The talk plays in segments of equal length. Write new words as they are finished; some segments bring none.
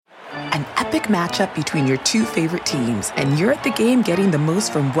An epic matchup between your two favorite teams, and you're at the game getting the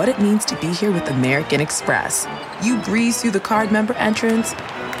most from what it means to be here with American Express. You breeze through the card member entrance,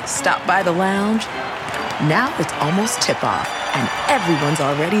 stop by the lounge. Now it's almost tip-off, and everyone's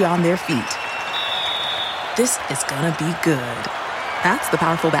already on their feet. This is gonna be good. That's the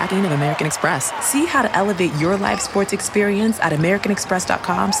powerful backing of American Express. See how to elevate your live sports experience at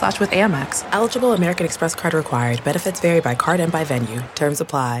americanexpress.com/withAmex. Eligible American Express card required. Benefits vary by card and by venue. Terms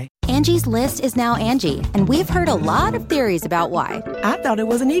apply. Angie's List is now Angie, and we've heard a lot of theories about why. I thought it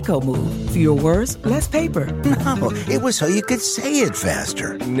was an eco move. Fewer words, less paper. No, it was so you could say it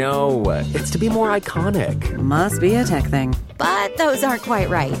faster. No, it's to be more iconic. Must be a tech thing. But those aren't quite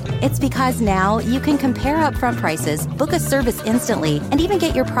right. It's because now you can compare upfront prices, book a service instantly, and even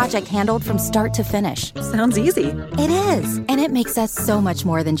get your project handled from start to finish. Sounds easy. It is, and it makes us so much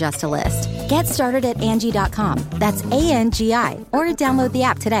more than just a list. Get started at Angie.com. That's ANGI, or download the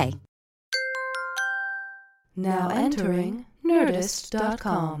app today. Now entering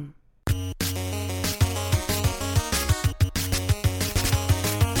Nerdist.com.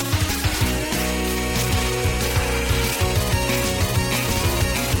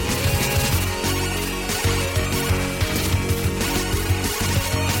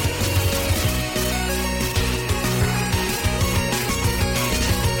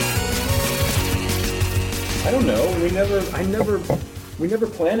 I don't know. We never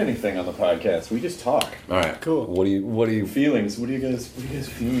plan anything on the podcast. We just talk. All right, cool. What do you Feelings? What are you guys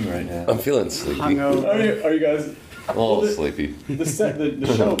feeling right now? I'm feeling sleepy. Are you guys A little sleepy.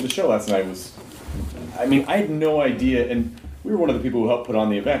 The show last night was. I mean, I had no idea, and we were one of the people who helped put on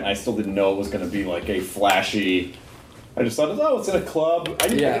the event. I still didn't know it was going to be like a flashy. I just thought, oh, it's in a club. I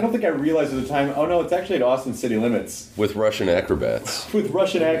don't think I realized at the time. Oh no, it's actually at Austin City Limits With Russian acrobats.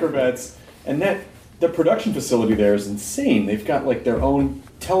 And that the production facility there is insane. They've got like their own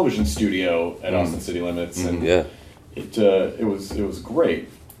television studio at Austin City Limits, and Yeah. it was great.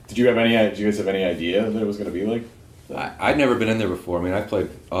 Did you guys have any idea that it was going to be like? I'd never been in there before. I mean, I've played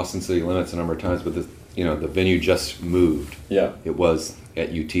Austin City Limits a number of times, but the venue just moved. Yeah. It was at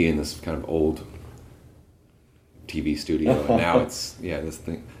UT in this kind of old TV studio, and now it's this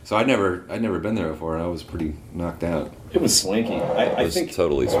thing. So I'd never been there before, and I was pretty knocked out. It was swanky. It was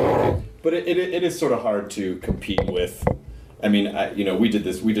totally swanky. But it is sort of hard to compete with. I mean, we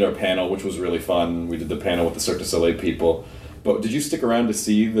did our panel, which was really fun. We did the panel with the Cirque du Soleil people. But did you stick around to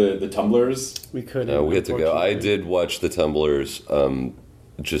see the Tumblers? We couldn't. No, we had to go. I did watch the Tumblers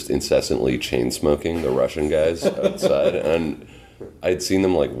just incessantly chain smoking the Russian guys outside, and I'd seen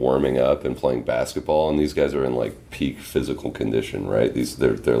them like warming up and playing basketball, and these guys are in like peak physical condition, right?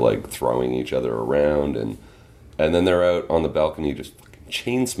 They're like throwing each other around, and then they're out on the balcony just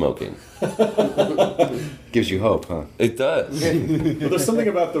chain smoking. Gives you hope, huh? It does. But there's something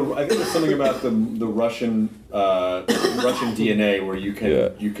about the Russian DNA where you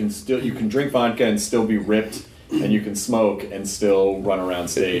can drink vodka and still be ripped, and you can smoke and still run around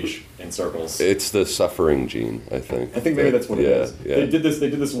stage in circles. It's the suffering gene, I think. I think maybe that's what it is. Yeah. They did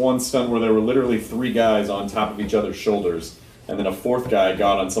this one stunt where there were literally 3 guys on top of each other's shoulders, and then a 4th guy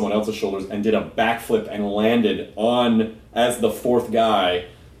got on someone else's shoulders and did a backflip and landed as the 4th guy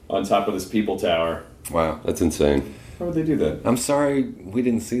on top of this people tower. Wow, That's insane. How would they do that? I'm sorry we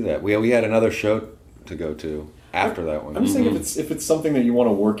didn't see that. We had another show to go to after that one. I'm just saying if it's something that you want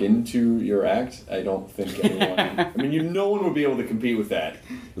to work into your act, I don't think anyone. I mean, no one would be able to compete with that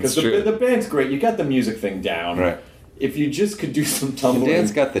because the band's great. You got the music thing down, right? If you just could do some tumbling.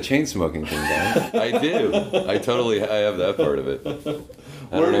 Dan's got the chain smoking thing down. I do. I have that part of it. I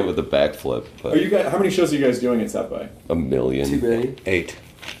don't know with the backflip. But how many shows are you guys doing at South by? 1 million. Too many. 8.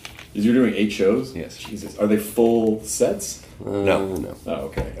 You're doing 8 shows? Yes. Jesus. Are they full sets? No.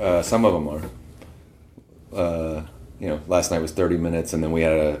 Oh, okay. Some of them are. Last night was 30 minutes, and then we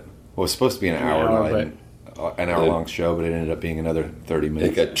had it was supposed to be an hour-long show, but it ended up being another 30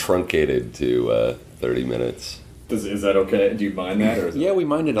 minutes. It got truncated to 30 minutes. Is that okay? Do you mind that? Or we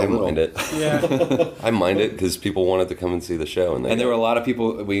mind it a little. I mind it. Yeah. I mind it because people wanted to come and see the show. And there were a lot of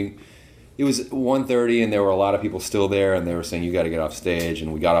people. It was 1:30, and there were a lot of people still there, and they were saying, you got to get off stage.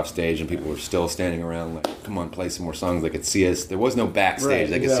 And we got off stage, and people were still standing around like, come on, play some more songs. They could see us. There was no backstage.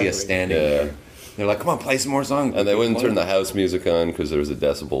 They could see us standing there. They're like, come on, play some more songs. And they wouldn't turn the house music on because there was a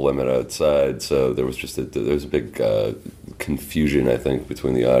decibel limit outside. So there was just a big confusion, I think,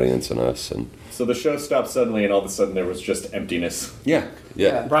 between the audience and us. And so the show stopped suddenly, and all of a sudden there was just emptiness. Yeah.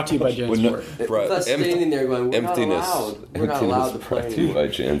 Brought to you by Jansport. Us standing there going, we're not allowed. We're not allowed to play. Brought to you by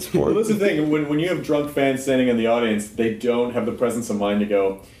Jansport. Well, that's the thing. When you have drunk fans standing in the audience, they don't have the presence of mind to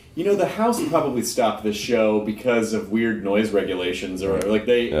go, the house probably stopped this show because of weird noise regulations, or like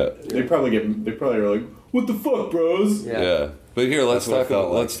they probably are like, what the fuck, bros? Yeah. But here, let's talk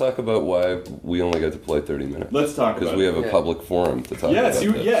about why we only got to play 30 minutes. Let's talk about it. Because we have a public forum to talk about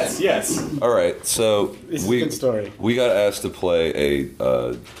this. Yes. All right, so This is a good story. We got asked to play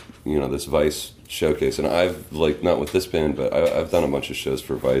this Vice showcase, and I've, not with this band, but I've done a bunch of shows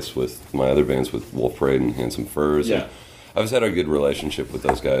for Vice with my other bands, with Wolf Parade and Handsome Furs. Yeah. And I've had a good relationship with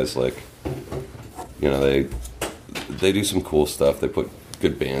those guys. They do some cool stuff. They put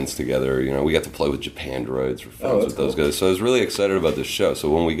good bands together. We got to play with Japandroids. We're friends with those guys. So I was really excited about this show.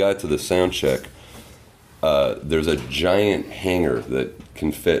 So when we got to the sound check, there's a giant hangar that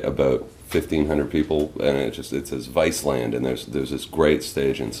can fit about 1,500 people, and it says Viceland, and there's this great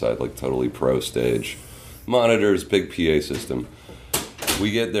stage inside, totally pro stage, monitors, big PA system.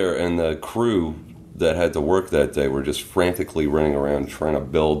 We get there, and the crew that had to work that day were just frantically running around trying to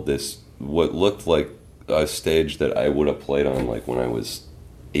build this, what looked like a stage that I would have played on when I was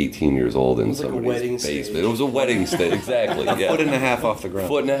 18 years old in somebody's basement. It was a wedding stage, exactly. Yeah. Foot and a half off the ground.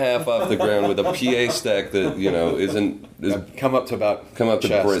 Foot and a half off the ground with a PA stack that isn't come up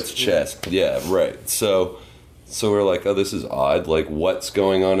to Britt's chest. Yeah, right. So we're like, oh, this is odd. What's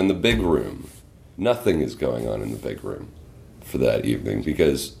going on in the big room? Nothing is going on in the big room for that evening,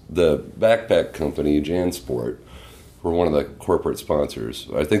 because the backpack company JanSport were one of the corporate sponsors.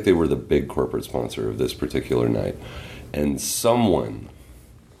 I think they were the big corporate sponsor of this particular night, and someone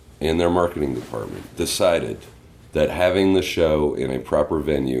in their marketing department decided that having the show in a proper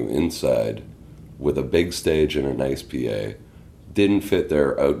venue inside with a big stage and a nice PA didn't fit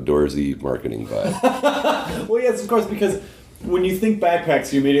their outdoorsy marketing vibe. Well, yes, of course, because when you think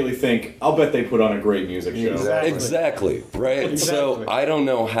backpacks, you immediately think, I'll bet they put on a great music show. Exactly, right? Exactly. So I don't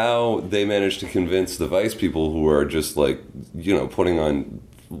know how they managed to convince the Vice people, who are just putting on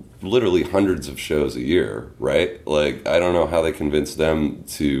literally hundreds of shows a year, right? I don't know how they convinced them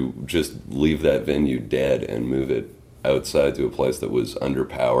to just leave that venue dead and move it outside to a place that was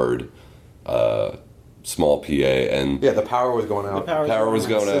underpowered, small PA, and the power was going out. The power was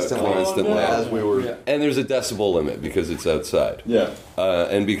going out constantly as we were. And there's a decibel limit because it's outside. Yeah.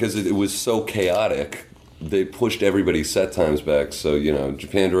 And because it was so chaotic, they pushed everybody's set times back. So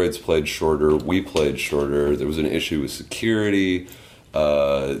Japandroids played shorter, we played shorter. There was an issue with security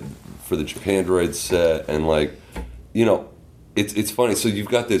for the Japandroids set, and it's funny. So you've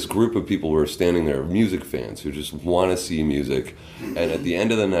got this group of people who are standing there, music fans, who just want to see music, and at the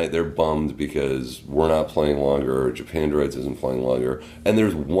end of the night they're bummed because we're not playing longer, or Japandroids isn't playing longer, and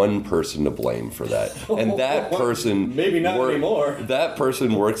there's one person to blame for that, and that person maybe not anymore. That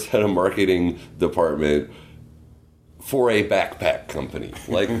person works at a marketing department for a backpack company.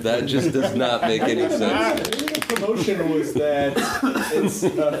 That just does not make any sense. The promotion was that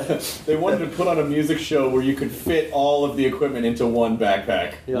they wanted to put on a music show where you could fit all of the equipment into one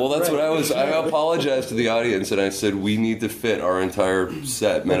backpack. Well, that's what I apologized to the audience, and I said, we need to fit our entire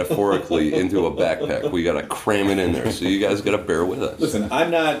set metaphorically into a backpack. We got to cram it in there, so you guys got to bear with us. Listen, I'm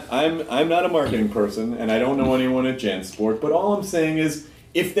not a marketing person, and I don't know anyone at JanSport, but all I'm saying is,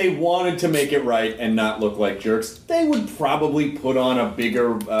 if they wanted to make it right and not look like jerks, they would probably put on a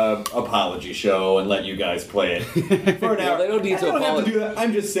bigger apology show and let you guys play it for an hour. Well, they don't need to apologize. Have to do that.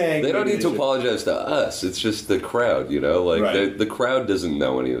 I'm just saying. They don't need to apologize to us. It's just the crowd, Right. The crowd doesn't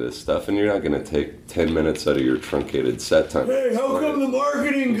know any of this stuff, and you're not going to take 10 minutes out of your truncated set time. Hey, how come the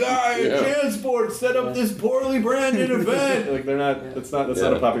marketing guy at JanSport set up this poorly branded event? They're not. That's not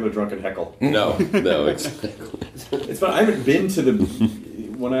a popular drunken heckle. No, exactly. It's fun. I haven't been to the.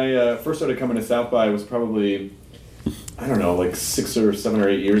 When I first started coming to South by, it was probably, 6 or 7 or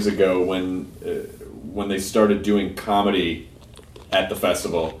 8 years ago when they started doing comedy at the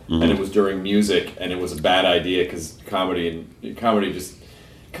festival, and it was during music, and it was a bad idea because comedy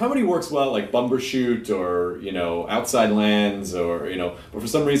works well like Bumbershoot or Outside Lands or but for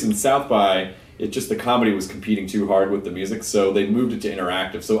some reason South by, the comedy was competing too hard with the music, so they moved it to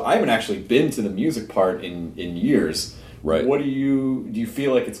interactive. So I haven't actually been to the music part in years. Right. What do you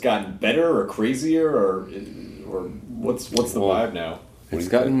feel like it's gotten better or crazier or what's the vibe now?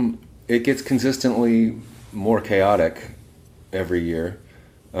 It gets consistently more chaotic every year.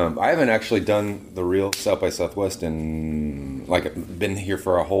 I haven't actually done the real South by Southwest been here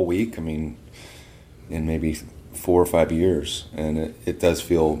for a whole week. I mean, in maybe 4 or 5 years, and it does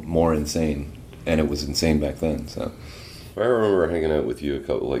feel more insane, and it was insane back then. So I remember hanging out with you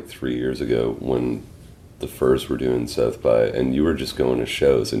 3 years ago when the Furs were doing South by, and you were just going to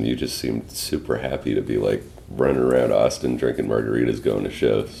shows, and you just seemed super happy to be running around Austin drinking margaritas, going to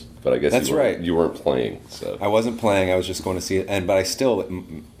shows. But I guess that's right. You weren't playing, so I wasn't playing. I was just going to see it, but I still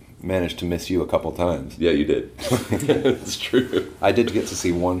managed to miss you a couple times. Yeah, you did. It's true. I did get to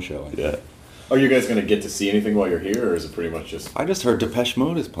see one show. Yeah. Are you guys going to get to see anything while you're here, or is it pretty much just... I just heard Depeche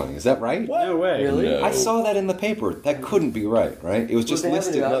Mode is playing. Is that right? What? No way. Really? No. I saw that in the paper. That couldn't be right? It was just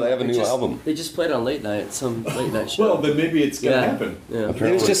listed. No, they have a new album. They just played on late night, some late night show. Well, then maybe it's going to happen. Yeah.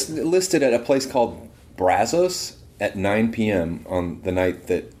 It was just listed at a place called Brazos at 9 p.m. on the night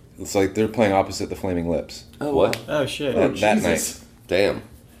that... It's like they're playing opposite the Flaming Lips. Oh, What? wow. Oh shit. That Jesus. night. Damn.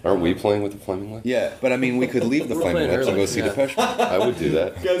 Aren't we playing with the Flaming Lips? Yeah, but I mean, we could leave the We're Flaming playing Lips and go early, see yeah. Depeche Mode. I would do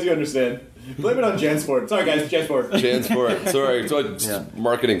that. Guys, you understand. Blame it on Jansport. Sorry, guys, Jansport. Jansport. Sorry, it's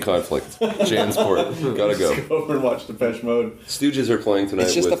marketing conflict. Jansport. Gotta go. Go over and watch Depeche Mode. Stooges are playing tonight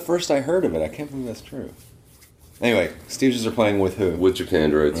It's just the with, first I heard of it. I can't believe that's true. Anyway, Stooges are playing with who? with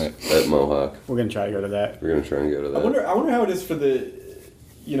Japandroids Right. at Mohawk. We're gonna try to go to that. We're going to try and go to that. I wonder how it is for the,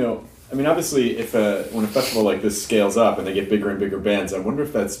 I mean, obviously, if when a festival like this scales up and they get bigger and bigger bands, I wonder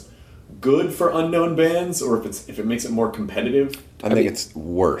if that's good for unknown bands or if it makes it more competitive. I think it's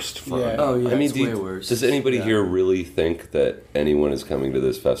worst for Yeah. Oh, yeah, I mean, it's way worse. does anybody Yeah. here really think that anyone is coming to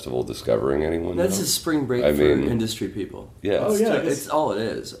this festival discovering anyone? That's now? a spring break I for mean- industry people. Yeah. Oh, yeah. I guess- It's all it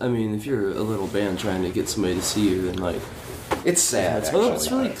is. I mean, if you're a little band trying to get somebody to see you, then like It's sad. it's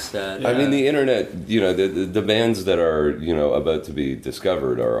really sad. I mean, the internet, the bands that are, about to be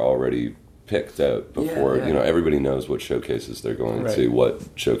discovered are already picked out before, Yeah, yeah. everybody knows what showcases they're going Right. to, what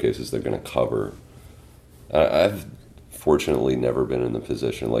showcases they're going to cover. I've fortunately never been in the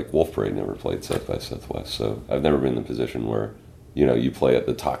position, like Wolf Parade never played South by Southwest, so I've never been in the position where, you play at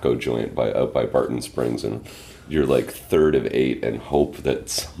the taco joint out by Barton Springs and you're like third of 8 and hope that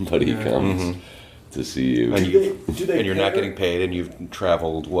somebody comes to see you. And, Do they you're not pair- getting paid, and you've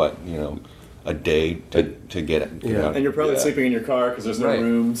traveled, a day to get it. Yeah. And you're probably Yeah. sleeping in your car because there's no Right.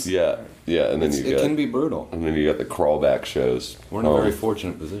 rooms. Yeah, and then It can be brutal. and then you got the crawlback shows. We're in a very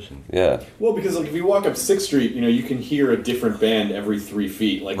fortunate position. Yeah. Well, because if you walk up 6th Street, you can hear a different band every 3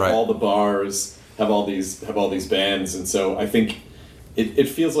 feet. Like Right. all the bars have all these bands, and so I think it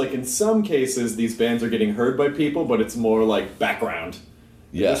feels like in some cases these bands are getting heard by people, but it's more like background.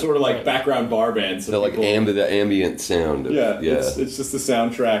 Yeah. They're sort of like background bar bands. So The like people- the ambient sound. Of, Yeah, yeah. It's just the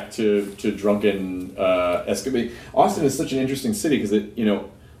soundtrack to drunken escapade. Austin is such an interesting city because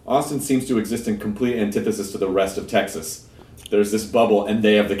Austin seems to exist in complete antithesis to the rest of Texas. There's this bubble, and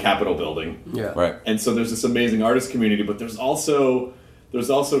they have the Capitol building. Yeah. Right. And so there's this amazing artist community, but there's also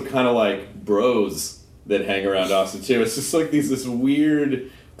kind of like bros that hang around Austin too. It's just like this weird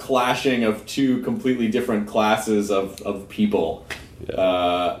clashing of two completely different classes of people.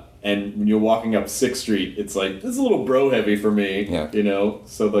 And when you're walking up 6th Street, it's like, this is a little bro heavy for me, Yeah.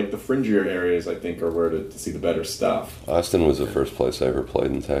 So like the fringier areas, I think, are where to see the better stuff. Austin was the first place I ever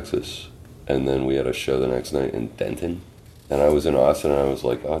played in Texas. And then we had a show the next night in Denton. And I was in Austin and I was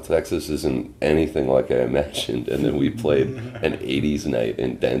like, oh, Texas isn't anything like I imagined. And then we played an 80s night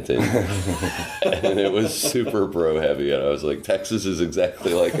in Denton. And it was super bro heavy. And I was like, Texas is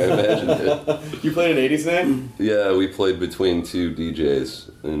exactly like I imagined it. You played an 80s night? Yeah, we played between 2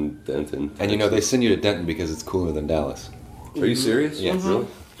 DJs in Denton. And they send you to Denton because it's cooler than Dallas. Are you serious? Yes. Really?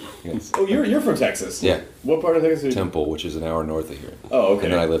 Yes. Oh, you're from Texas? Yeah. What part of Texas are you? Temple, which is an hour north of here. Oh, okay.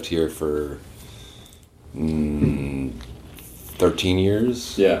 And then I lived here for 13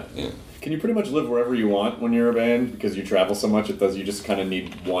 years. Yeah. Yeah. Can you pretty much live wherever you want when you're a band because you travel so much? You just kind of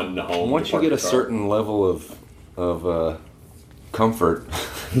need one home. Once to you park get your a car. certain level of comfort,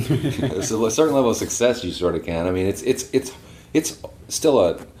 so a certain level of success, you sort of can. I mean, it's still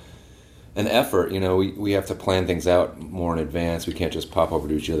an effort. We have to plan things out more in advance. We can't just pop over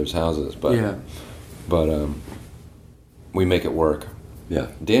to each other's houses. But we make it work. Yeah.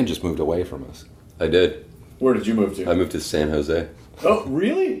 Dan just moved away from us. I did. Where did you move to? I moved to San Jose. Oh,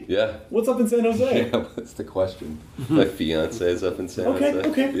 really? Yeah. What's up in San Jose? Yeah, that's the question. My fiance is up in San Jose.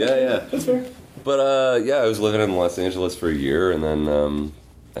 Okay. Yeah. That's fair. But I was living in Los Angeles for a year, and then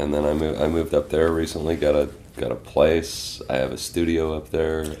I moved up there recently. Got a place. I have a studio up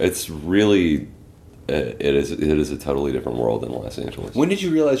there. It's really, it is a totally different world than Los Angeles. When did you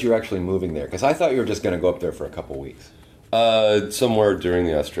realize you were actually moving there? Because I thought you were just going to go up there for a couple weeks. Somewhere during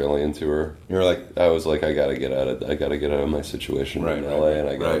the Australian tour, You were like, I was like, I gotta get out of my situation in LA, and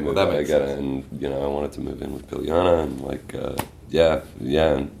I gotta right. move. Well, that I makes gotta, sense. and I wanted to move in with Biljana, and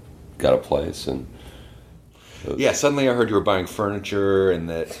and got a place, and yeah. Suddenly, I heard you were buying furniture, and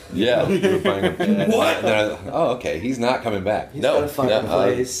that yeah. you were buying a bed. What? And then oh, okay. He's not coming back. gotta find a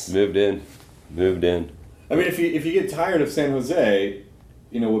place. Moved in. I mean, if you get tired of San Jose,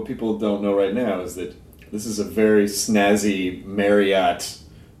 what people don't know right now is that this is a very snazzy Marriott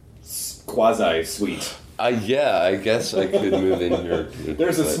quasi suite. Yeah, I guess I could move in here.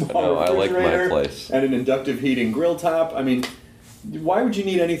 There's a small I like refrigerator my place. and an inductive heating grill top. I mean, why would you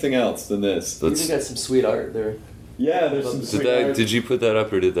need anything else than this? You got some sweet art there. Yeah, there's some sweet art. Did you put that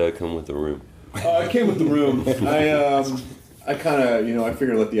up, or did that come with the room? It came with the room. I kind of, I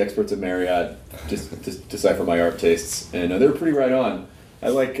figured let the experts at Marriott just decipher my art tastes, and they were pretty right on. I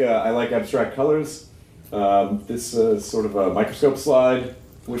like abstract colors. This sort of a microscope slide,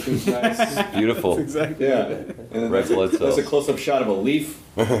 which is nice. Beautiful. Exactly. Yeah. And then there's a close-up shot of a leaf,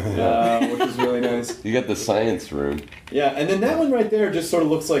 which is really nice. You got the science room. Yeah, and then that one right there just sort of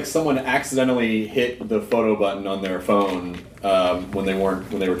looks like someone accidentally hit the photo button on their phone when they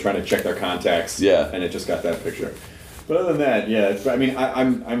were trying to check their contacts. Yeah. And it just got that picture. But other than that, yeah.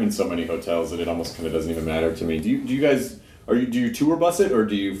 I'm in so many hotels that it almost kind of doesn't even matter to me. Do you guys? Do you tour bus it or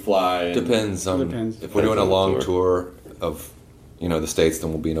do you fly? Depends. If we're doing a long tour of, the States,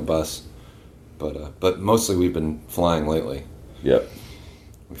 then we'll be in a bus. But mostly we've been flying lately. Yep.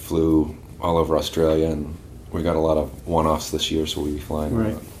 We flew all over Australia, and we got a lot of one-offs this year, so we'll be flying.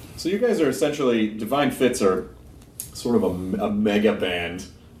 Right. So you guys are essentially Divine Fits are sort of a mega band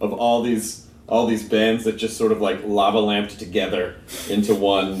of all these bands that just sort of like lava lamped together into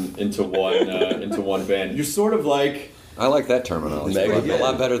one band. You're sort of like. I like that terminology. A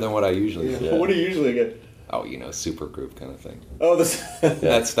lot better than what I usually do. Yeah. What do you usually get? Oh, super group kind of thing. Oh, this.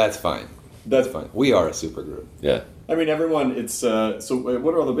 That's fine. That's fine. We are a super group. Yeah. I mean, everyone. It's so.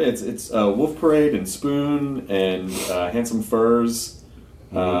 What are all the bands? It's Wolf Parade and Spoon and Handsome Furs.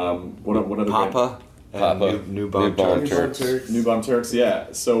 What other Papa. Papa. New Bomb Turks. New Bomb Turks.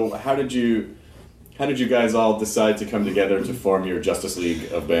 Yeah. So how did you guys all decide to come together to form your Justice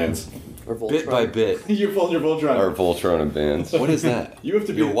League of bands? Or Voltron. Bit by bit. You pulled your Voltron. Our Voltron of bands. What is that? You have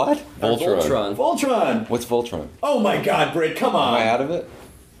to be. Your what? Voltron. Voltron. What's Voltron? Oh my God, Britt! Come on. Am I out of it?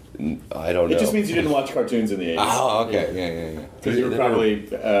 I don't know. It just means you didn't watch cartoons in the 80s. Oh, okay. Yeah. Because you were probably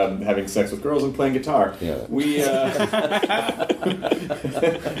having sex with girls and playing guitar. Yeah.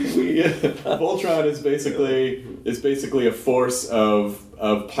 Voltron is basically a force of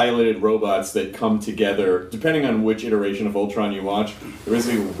piloted robots that come together. Depending on which iteration of Voltron you watch, there is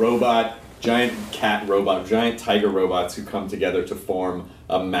a robot, giant cat robot, giant tiger robots who come together to form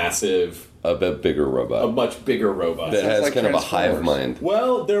a massive. A bit bigger robot. A much bigger robot. That has kind of a hive mind.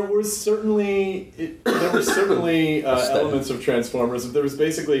 Well, there were certainly elements of Transformers. There was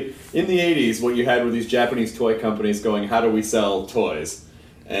basically, in the 80s, what you had were these Japanese toy companies going, how do we sell toys?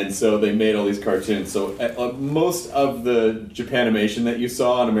 And so they made all these cartoons. So most of the Japanimation that you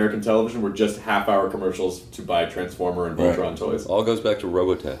saw on American television were just half-hour commercials to buy Transformer and Voltron toys. All goes back to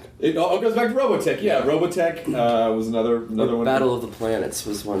Robotech. It all goes back to Robotech, yeah. Robotech was another one. Battle of the Planets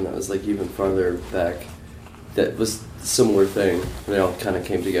was one that was like even farther back. That was a similar thing. They all kind of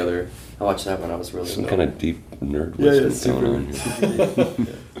came together. I watched that when I was really Some little. kind of deep nerd wisdom going on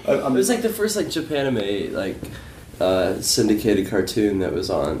here. It was like the first Japanime syndicated cartoon that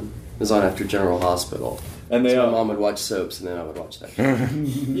was on. It was on after General Hospital. And my mom would watch soaps, and then I would watch that.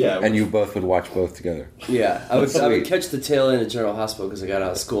 Yeah, and you both would watch both together. Yeah, I would catch the tail end of General Hospital because I got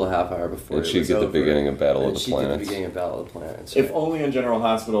out of school a half hour before. And she'd get the beginning of Battle of the Planets. She'd get the beginning of Battle of the Planets. If only in General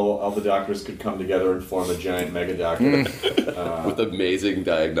Hospital, all the doctors could come together and form a giant mega doctor with amazing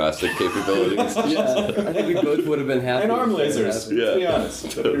diagnostic capabilities. Yeah, I think we both would have been happy. And arm lasers. Let's be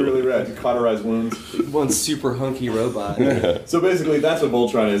honest, that'd be really rad to cauterize wounds. One super hunky robot. So basically, that's what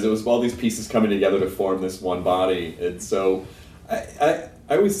Voltron is. It was all these pieces coming together to form this one body. And so I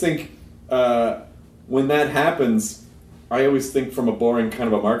always think when that happens, I always think from a boring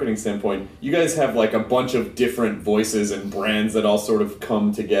kind of a marketing standpoint, you guys have like a bunch of different voices and brands that all sort of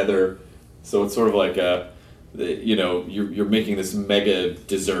come together. So it's sort of like you're making this mega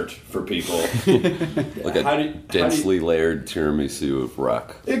dessert for people. Like a densely layered tiramisu of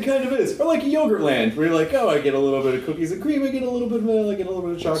rock. It kind of is. Or like Yogurtland, where you're like, oh, I get a little bit of cookies and cream, I get a little bit of milk, I get a little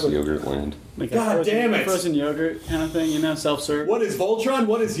bit of chocolate. Yogurtland. Like God damn it! Frozen yogurt kind of thing, self-serve. What is Voltron?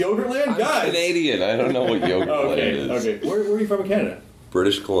 What is Yogurtland? I'm Guys! Canadian. I don't know what Yogurtland is. Okay. Where are you from in Canada?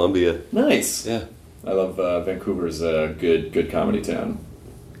 British Columbia. Nice. Yeah. I love Vancouver's a good comedy town.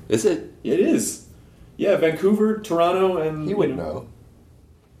 Is it? It is. Yeah, Vancouver, Toronto, and... He would know.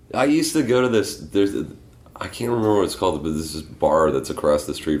 I used to go to this... I can't remember what it's called, but this is a bar that's across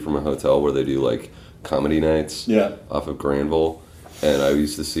the street from a hotel where they do, like, comedy nights off of Granville. And I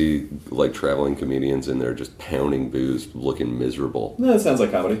used to see, like, traveling comedians in there just pounding booze, looking miserable. No, that sounds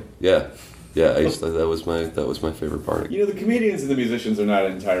like comedy. Yeah. Yeah, I used to, that was my favorite part. The comedians and the musicians are not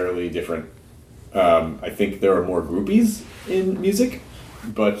entirely different. I think there are more groupies in music,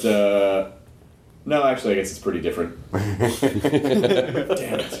 but... No, actually, I guess it's pretty different.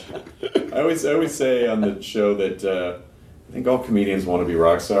 Damn it! I always say on the show that I think all comedians want to be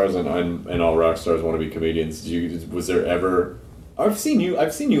rock stars, and all rock stars want to be comedians. Was there ever? I've seen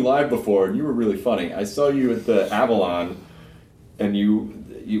you live before, and you were really funny. I saw you at the Avalon, and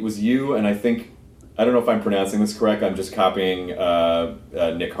it was you, and I think, I don't know if I'm pronouncing this correct. I'm just copying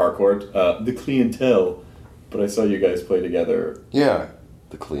Nick Harcourt, The Clientele, but I saw you guys play together. Yeah.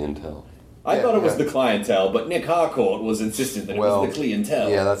 The Clientele. I thought it was The Clientele, but Nick Harcourt was insistent that it was The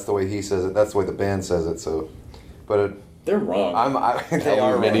Clientele. Yeah, that's the way he says it. That's the way the band says it. So, but they're wrong. They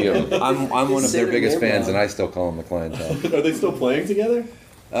are wrong. I'm one of their biggest fans, and I still call them The Clientele. Are they still playing together?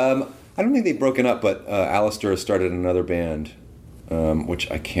 I don't think they've broken up, but Alistair has started another band, which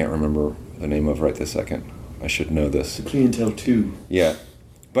I can't remember the name of right this second. I should know this. The Clientele 2. Yeah.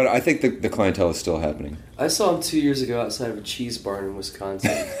 But I think the Clientele is still happening. I saw him 2 years ago outside of a cheese barn in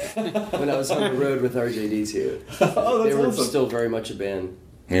Wisconsin when I was on the road with RJD2. Oh, that's They were awesome. still very much a band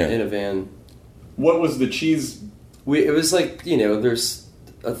Yeah. in a van. What was the cheese? It was like, there's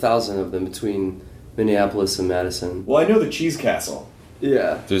 1,000 of them between Minneapolis and Madison. Well, I know the Cheese Castle.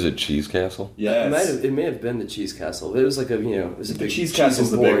 Yeah. There's a cheese castle? Yes. It may have been the Cheese Castle. It was like it was a big Cheese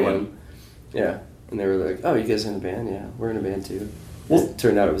Castle's the big emporium. one. Yeah. And they were like, "Oh, you guys in a band? Yeah, we're in a band too." Well, It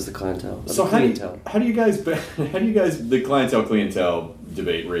turned out it was the Clientele. So how do you guys the clientele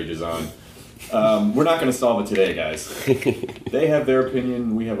debate rages on? We're not going to solve it today, guys. They have their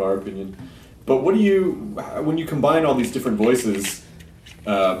opinion, we have our opinion. But when you combine all these different voices,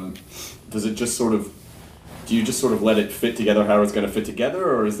 does it just sort of? Do you just sort of let it fit together how it's going to fit together,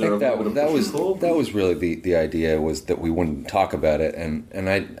 or is there a little bit of push and pull? That was really the idea, was that we wouldn't talk about it, and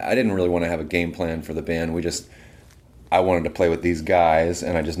I didn't really want to have a game plan for the band. I wanted to play with these guys,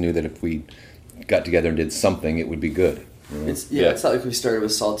 and I just knew that if we got together and did something, it would be good. You know? It's not like we started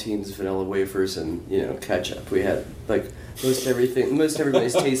with saltines, vanilla wafers, and ketchup. We had most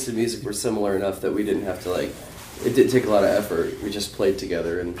everybody's taste in music were similar enough that we didn't have to it didn't take a lot of effort. We just played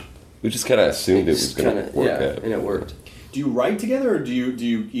together and we just kind of assumed it was going to work out. And it worked. Do you write together, or do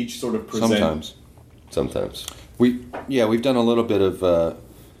you each sort of present? Sometimes. We've done a little bit of.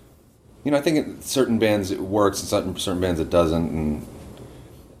 I think in certain bands it works, and certain bands it doesn't,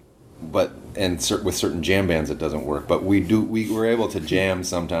 with certain jam bands it doesn't work. But we're able to jam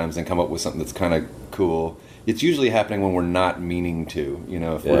sometimes and come up with something that's kind of cool. It's usually happening when we're not meaning to.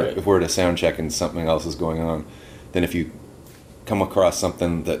 If we're at a sound check and something else is going on, then if you come across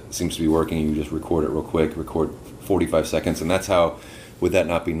something that seems to be working, you just record it real quick, record 45 seconds, and that's how Would That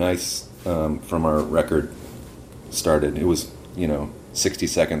Not Be Nice from our record started. It was 60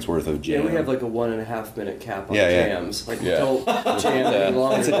 seconds worth of jam. Yeah, we have like a 1.5 minute cap on Yeah. jams. Don't jam any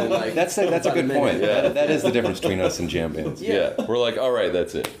longer than That's a good point. Yeah. That is the difference between us and jam bands. Yeah. We're like, all right,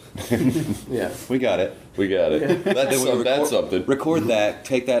 that's it. Yeah. We got it. That's something. Record that,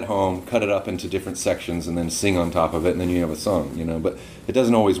 take that home, cut it up into different sections, and then sing on top of it, and then you have a song, But it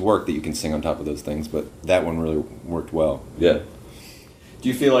doesn't always work that you can sing on top of those things, but that one really worked well. Yeah. Do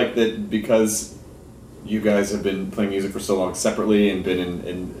you feel like that because you guys have been playing music for so long separately and been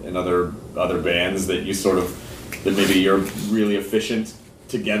in other bands that maybe you're really efficient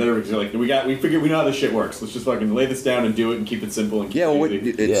together because you're like we know how this shit works. Let's just fucking lay this down and do it and keep it simple and keep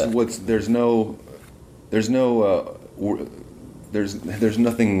it easy. There's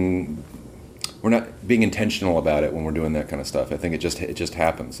nothing. We're not being intentional about it when we're doing that kind of stuff. I think it just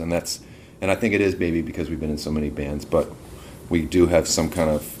happens, and I think it is maybe because we've been in so many bands, but we do have some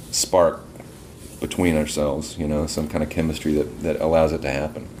kind of spark between ourselves, some kind of chemistry that allows it to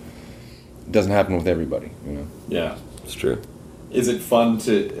happen. It doesn't happen with everybody, Yeah, it's true. Is it fun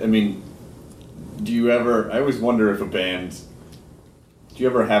do you ever? I always wonder if a band. Do you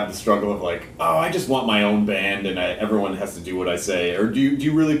ever have the struggle of I just want my own band and everyone has to do what I say, or do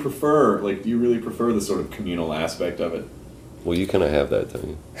you really prefer the sort of communal aspect of it? Well, you kind of have that, don't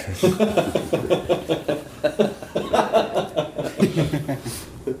you?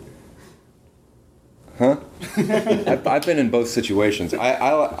 Huh? I've been in both situations.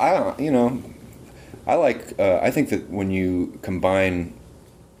 I think that when you combine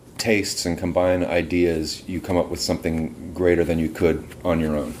tastes and combine ideas, you come up with something greater than you could on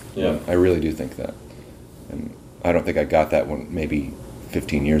your own. Yeah. I really do think that. And I don't think I got that one maybe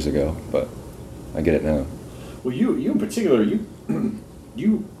 15 years ago, but I get it now. Well, you in particular, you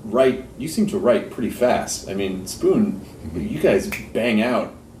seem to write pretty fast. I mean, Spoon, you guys bang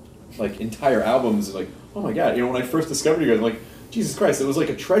out entire albums. Oh my god! When I first discovered you guys, Jesus Christ, it was like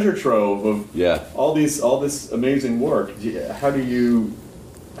a treasure trove of all this amazing work. How do you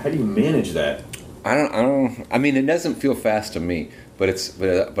manage that? I don't. I mean, it doesn't feel fast to me,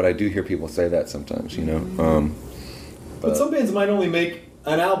 but I do hear people say that sometimes, you know. But some bands might only make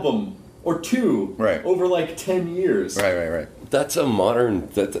an album or two over like 10 years. Right. That's a modern.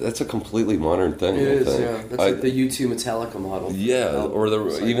 That's a completely modern thing. It is, yeah. That's like the U2 Metallica model. Yeah, or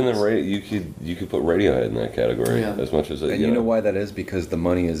even the radio. You could put Radiohead in that category as much as it. And you know why that is? Because the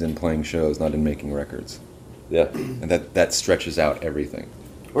money is in playing shows, not in making records. Yeah, and that stretches out everything.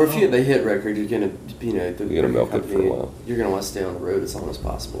 Or if you have the hit record, you're gonna you're gonna milk it for a while. You're gonna want to stay on the road as long as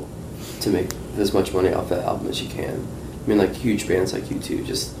possible to make as much money off that album as you can. I mean, like huge bands like U2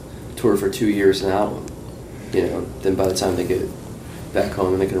 just tour for 2 years an album. You know, then by the time they get back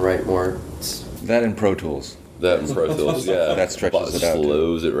home and they can write more. That and Pro Tools. Yeah. That stretches it out.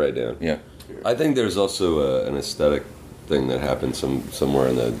 Slows it right down. Yeah. I think there's also an aesthetic thing that happened somewhere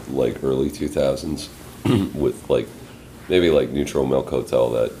in the like early 2000s with like maybe like Neutral Milk Hotel.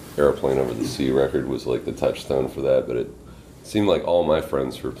 That Airplane Over the Sea record was like the touchstone for that, but it seemed like all my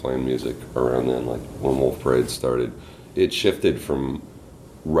friends were playing music around then, like when Wolf Parade started. It shifted from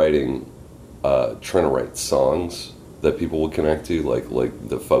trying to write songs that people would connect to, like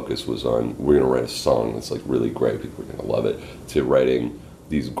the focus was on, we're going to write a song that's like really great, people are going to love it, to writing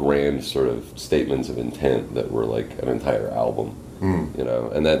these grand sort of statements of intent that were like an entire album, you know,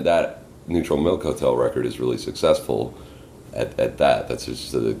 and that Neutral Milk Hotel record is really successful at that. That's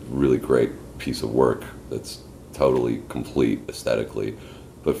just a really great piece of work that's totally complete aesthetically.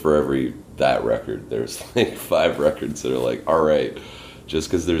 But for that record, there's like 5 records that are like, all right, just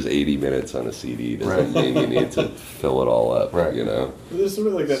because there's 80 minutes on a CD doesn't mean you need to fill it all up, you know? There's sort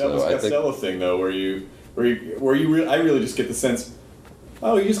of like that Elvis Costello thing, though, where I really just get the sense,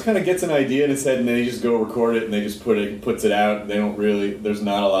 he just kind of gets an idea in his head and then he just go record it and they just puts it out. They don't really, there's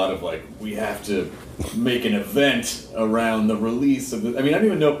not a lot of like, we have to make an event around the release of I mean, I don't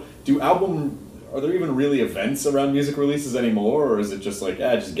even know, are there even really events around music releases anymore, or is it just like,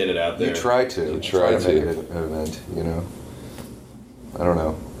 just get it out there? You try to make it an event, you know? I don't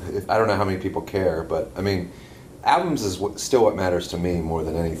know. I don't know how many people care, but I mean, albums is still what matters to me more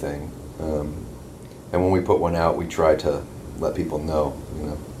than anything. And when we put one out, we try to let people know, you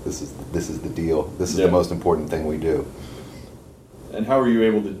know, this is the deal. This is the most important thing we do. And how are you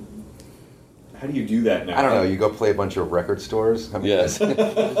able to? How do you do that now? I don't know. You go play a bunch of record stores. I mean,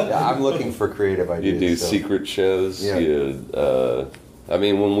 I'm looking for creative ideas. You do secret shows. Yeah. I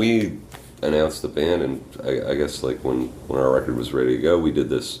mean, when we announced the band, and I guess like when our record was ready to go, we did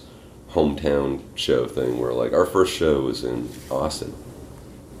this hometown show thing where like our first show was in Austin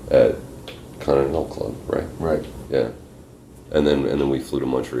at Continental Club, right? Right. Yeah. And then we flew to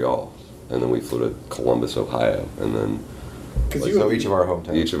Montreal, and then we flew to Columbus, Ohio, and then so each of our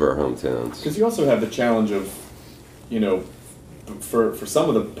hometowns. Because you also have the challenge of, you know, for some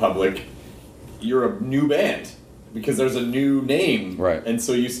of the public, you're a new band because there's a new name, right? And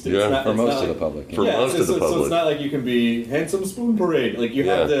so it's not for most of the public. For most of the public, so it's not like you can be Handsome Spoon Parade. Like you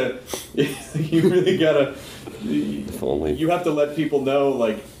have to, you really gotta. You have to let people know,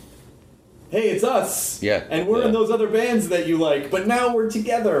 like, hey, it's us. Yeah. And we're in those other bands that you like, but now we're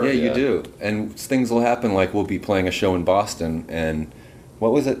together. Yeah, you do. And things will happen, like we'll be playing a show in Boston, and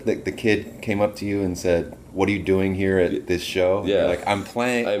what was it that the kid came up to you and said, what are you doing here at this show? Yeah. You're like, I'm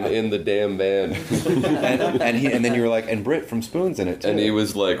in the damn band. and then you were like, and Britt from Spoon's in it too. And he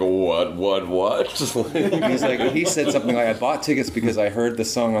was like, what? He's like, he said something like, I bought tickets because I heard the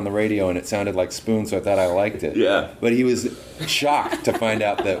song on the radio and it sounded like Spoon, so I thought I liked it. Yeah. But he was shocked to find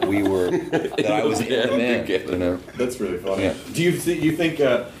out that I was in the band. You know? That's really funny. Yeah. Do you think,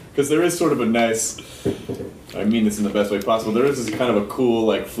 because there is sort of a nice, I mean this in the best way possible, there is this kind of a cool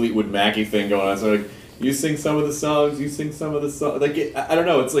like Fleetwood Mackie thing going on. So like, you sing some of the songs, like I don't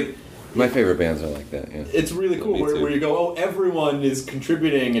know, it's like my favorite bands are like that. Yeah, it's really cool where you go, everyone is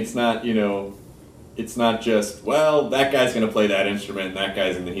contributing. It's not, you know, it's not just, well, that guy's going to play that instrument, and that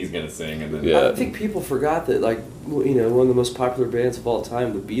guy's, and then he's going to sing, and then I think people forgot that, like, you know, one of the most popular bands of all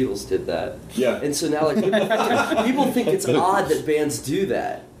time, the Beatles, did that. Yeah, and so now like people think it's odd that bands do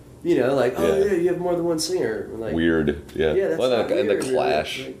that. You know, like, you have more than one singer. Like, weird, yeah. Yeah, that's not weird, and the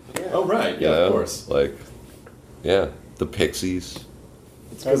Clash. Really. Like, Oh, right, of course. Like, the Pixies.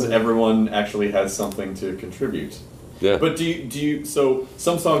 It's because everyone actually has something to contribute. Yeah. But do you? So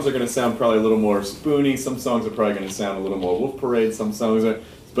some songs are going to sound probably a little more spoony. Some songs are probably going to sound a little more Wolf Parade. Some songs are.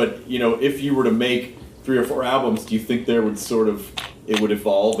 But you know, if you were to make 3 or 4 albums, do you think it would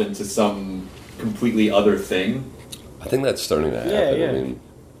evolve into some completely other thing? I think that's starting to happen. Yeah. I mean,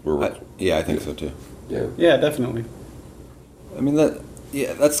 I think so too. Yeah, definitely. I mean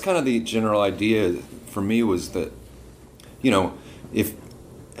that's kind of the general idea for me, was that, you know, if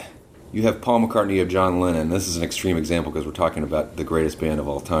you have Paul McCartney, you have John Lennon. This is an extreme example because we're talking about the greatest band of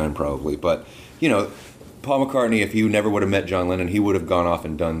all time, probably. But, you know, Paul McCartney, if he never would have met John Lennon, he would have gone off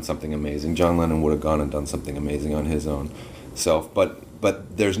and done something amazing. John Lennon would have gone and done something amazing on his own self.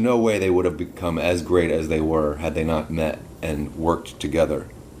 But there's no way they would have become as great as they were had they not met and worked together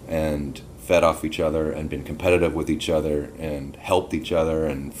and fed off each other and been competitive with each other and helped each other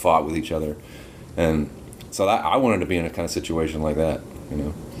and fought with each other. And so I wanted to be in a kind of situation like that, you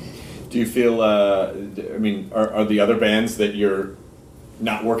know. Do you feel, I mean, are the other bands that you're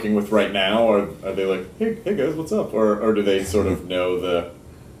not working with right now, or are they like, hey guys, what's up? Or do they sort of know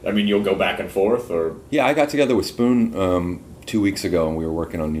you'll go back and forth, or? Yeah, I got together with Spoon 2 weeks ago, and we were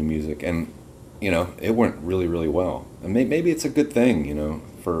working on new music, and, you know, it went really, really well. And maybe it's a good thing, you know,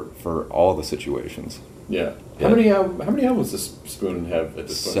 for all the situations. Yeah. How many albums does Spoon have at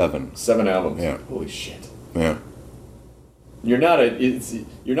this point? 7. 7 albums. Yeah. Holy shit. Yeah. You're not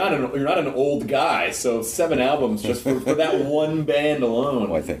an old guy, so 7 albums just for that one band alone.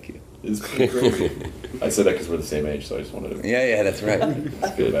 Why, thank you. Is pretty crazy. I said that because we're the same age, so I just wanted to. Yeah, that's right.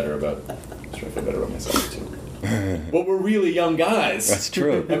 Feel better about. I'm trying to feel better about myself too. But we're really young guys. That's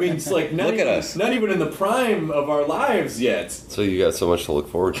true. I mean, it's like look at us. Not even in the prime of our lives yet. So you got so much to look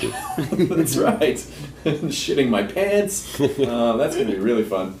forward to. That's right. Shitting my pants. That's gonna be really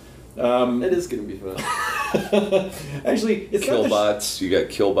fun. It is going to be fun. Actually, it's Killbots. You got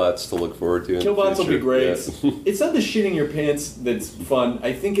Killbots to look forward to. Killbots will be great. Yeah. It's not the shitting your pants that's fun.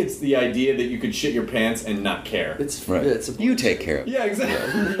 I think it's the idea that you could shit your pants and not care. It's right. You take care of it. Yeah,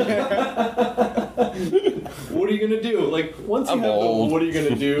 exactly. What are you gonna do? Like once you I'm have old. what are you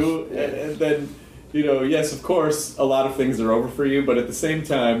gonna do? And then, you know, yes, of course, a lot of things are over for you, but at the same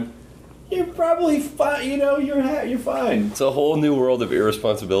time, you're probably fine. You know, you're fine. It's a whole new world of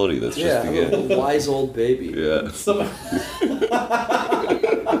irresponsibility that's just beginning. A wise old baby. Yeah.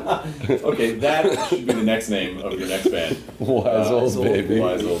 Okay, that should be the next name of your next band. Wise old baby.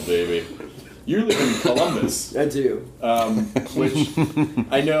 Wise old baby. You live in Columbus. I do. Which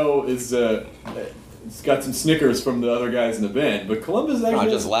I know is it's got some snickers from the other guys in the band, but Columbus actually. I'm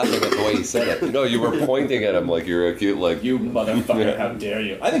just laughing at the way you said it. No, you were pointing at him like you're a cute, like you motherfucker! How dare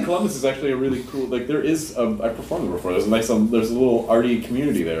you? I think Columbus is actually a really cool. Like there is, I performed there before. There's a nice, there's a little arty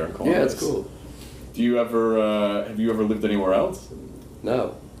community there in Columbus. Yeah, it's cool. Do you ever have you ever lived anywhere else?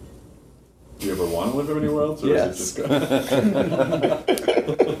 No. Do you ever want to live anywhere else? Or Yes. Is it just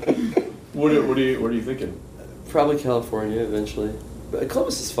What are you thinking? Probably California eventually. But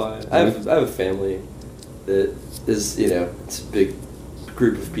Columbus is fine. I have a family that is, you know, it's a big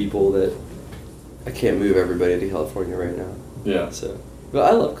group of people that I can't move everybody to California right now. Yeah. So,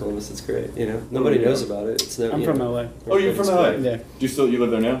 but I love Columbus. It's great. You know, nobody knows about it. It's no. I'm from LA. Oh, you're from LA. Yeah. Do you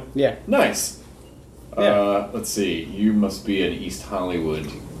live there now? Yeah. Nice. Yeah. Let's see. You must be in East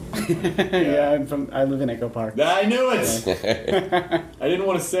Hollywood. Yeah, I live in Echo Park. I knew it. I didn't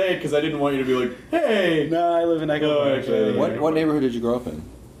want to say it because I didn't want you to be like, hey. No, I live in Echo Park. Actually, What neighborhood did you grow up in?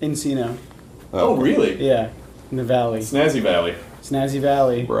 Encino. Oh, really? Yeah, in the valley. Snazzy Valley. Snazzy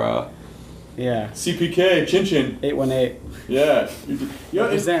Valley. bruh. Yeah. CPK, Chin Chin. 818. Yeah.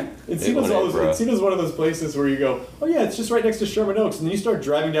 Represent. Encino's one of those places where you go, oh yeah, it's just right next to Sherman Oaks, and then you start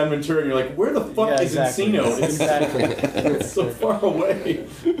driving down Ventura, and you're like, where the fuck is Encino? It's so far away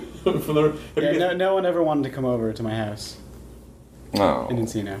from the. No one ever wanted to come over to my house. Oh. In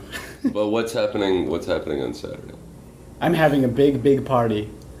Encino. But what's happening on Saturday? I'm having a big party.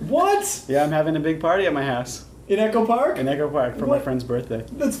 What? Yeah, I'm having a big party at my house. In Echo Park? In Echo Park for my friend's birthday.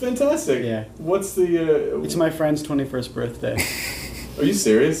 That's fantastic. Yeah. What's the... It's my friend's 21st birthday. Are you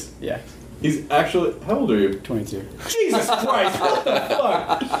serious? Yeah. He's actually... How old are you? 22. Jesus Christ! What the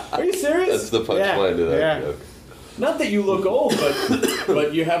fuck? Are you serious? That's the punchline to that joke. Not that you look old,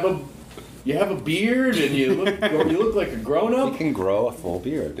 but you have a beard and you look like a grown up. You can grow a full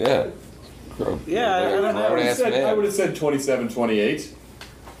beard. Yeah. I would have said 27, 28.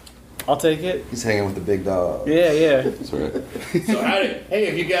 I'll take it. He's hanging with the big dog. Yeah. That's right. So hey,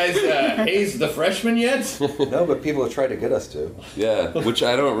 have you guys hazed the freshmen yet? No, but people have tried to get us to. Yeah, which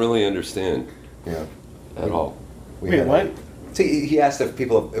I don't really understand. Yeah. At all. Wait, what? See, he asked if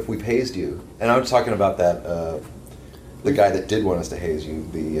we've hazed you, and I was talking about that. The guy that did want us to haze you.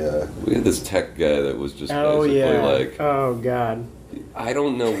 We had this tech guy that was just basically like, oh god. I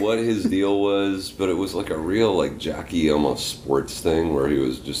don't know what his deal was, but it was like a real like jockey almost sports thing where he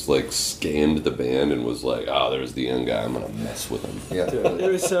was just like scanned the band and was like, oh, there's the young guy, I'm gonna mess with him. Yeah. It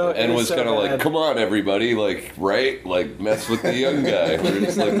was so. And was kind of like, come on, everybody, like, right, like, mess with the young guy. We're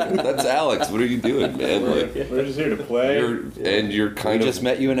just like, that's Alex. What are you doing, man? Like, we're just here to play. You're kind of just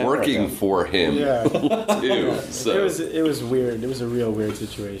met you in working for him, Yeah. too. So It was weird. It was a real weird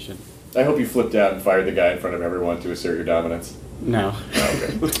situation. I hope you flipped out and fired the guy in front of everyone to assert your dominance. No.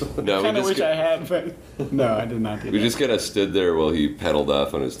 No, Kind of wish I had, but no, I did not do we that. just kind of stood there while he pedaled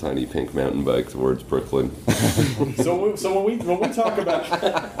off on his tiny pink mountain bike towards Brooklyn. So when we talk about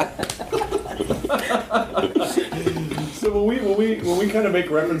when we kind of make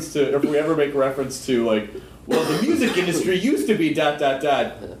reference to, if we ever make reference to like, well, the music industry used to be ...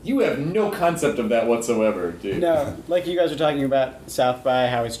 You have no concept of that whatsoever, dude. No, like you guys were talking about South by,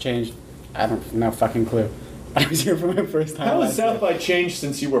 how it's changed. I don't no fucking clue. I was here for my first time. How has last South year. by changed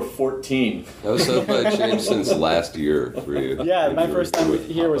since you were 14? That was South by changed since last year for you. Yeah, When my you were first time with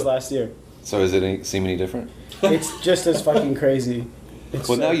here was Papa. last year. So does it seem any different? It's just as fucking crazy. It's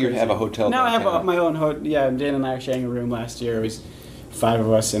Well, so now you crazy. have a hotel. Now I have downtown. my own hotel. Yeah, Dan and I were sharing a room last year. It was 5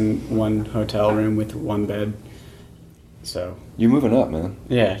 of us in one hotel room with one bed. So You're moving up, man.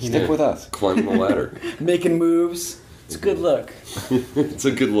 yeah, you Stick know, with us. Climbing the ladder. making moves. It's a good look. It's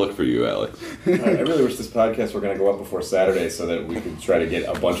a good look for you, Alex. I really wish this podcast were going to go up before Saturday so that we could try to get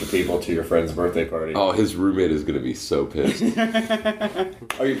a bunch of people to your friend's birthday party. Oh, his roommate is going to be so pissed.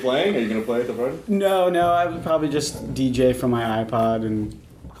 Are you playing? Are you going to play at the party? No, I would probably just DJ from my iPod and.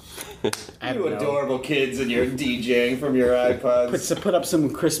 I You don't know. adorable kids and you're DJing from your iPods. Put up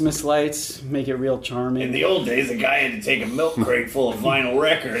some Christmas lights, make it real charming. In the old days, a guy had to take a milk crate full of vinyl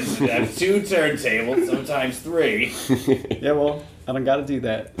records and have 2 turntables, sometimes 3. Yeah, well, I don't got to do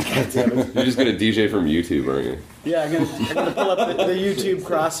that. God damn it. You're just going to DJ from YouTube, aren't you? Yeah, I'm gonna pull up the YouTube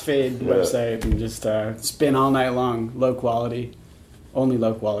Crossfade website and just spin all night long, low quality, only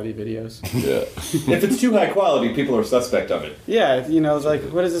low quality videos. Yeah. If it's too high quality, people are suspect of it. Yeah, you know, it's like,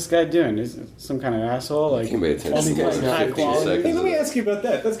 what is this guy doing? Is it some kind of asshole? Like, can't pay attention only to playing more than high 15 quality. seconds. Hey, let me ask you about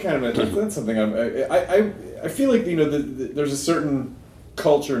that. That's kind of that's something I feel like, you know, there's a certain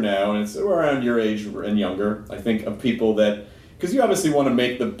culture now, and it's around your age and younger, I think, of people that, because you obviously want to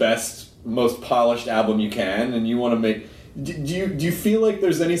make the best, most polished album you can, and you want to make. Do you feel like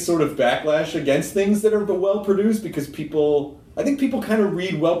there's any sort of backlash against things that are well produced? Because I think people kind of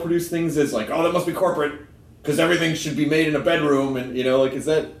read well produced things as like, oh, that must be corporate, because everything should be made in a bedroom, and you know, like, is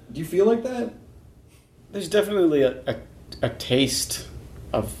that? Do you feel like that? There's definitely a taste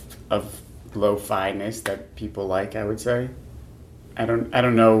of lo-fi-ness that people like, I would say. I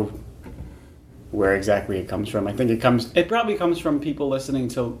don't know where exactly it comes from. I think it probably comes from people listening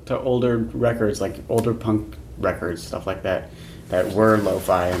to older records, like older punk records, stuff like that were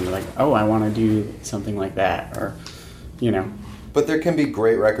lo-fi, and they're like, oh, I want to do something like that, or, you know. But there can be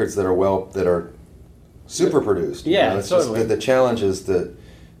great records that are super produced. you Yeah, know? It's totally. just the challenge is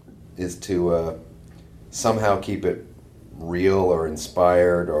to somehow keep it real or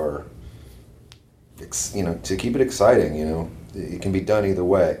inspired or to keep it exciting. You know, it can be done either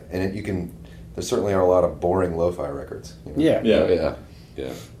way, and there certainly are a lot of boring lo-fi records. you know? Yeah.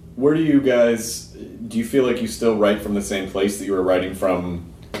 Yeah. Where do you feel like you still write from the same place that you were writing from,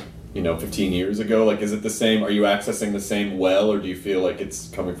 15 years ago? Like, is it the same? Are you accessing the same well, or do you feel like it's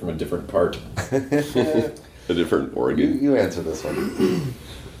coming from a different part? A different organ. You answer this one.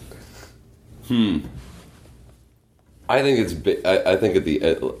 I think I think at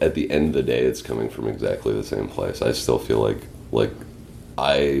the end of the day, it's coming from exactly the same place. I still feel like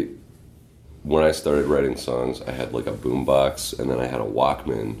when I started writing songs, I had like a boombox, and then I had a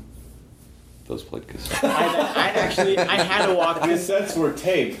Walkman. Those played cassettes. I had a Walkman. Cassettes were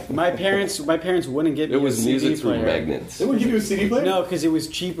tape. My parents wouldn't get me It was a CD music through player. magnets. They would give you a CD player? No, because it was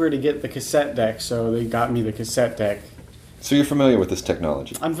cheaper to get the cassette deck, so they got me the cassette deck. So you're familiar with this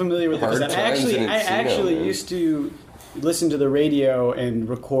technology? I'm familiar with the Hard cassette. times in I Encino, actually man. used to listen to the radio and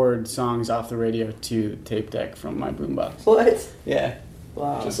record songs off the radio to tape deck from my boombox. What? Yeah.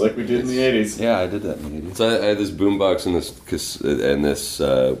 Wow. Just like we did in the 80s. Yeah, I did that in the 80s. So I had this boombox and this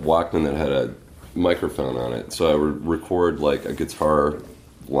Walkman that had a microphone on it. So I would record like a guitar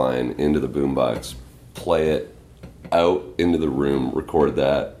line into the boombox, play it out into the room, record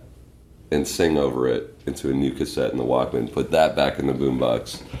that, and sing over it into a new cassette in the Walkman. Put that back in the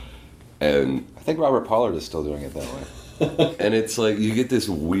boombox, and I think Robert Pollard is still doing it that way. and it's like you get this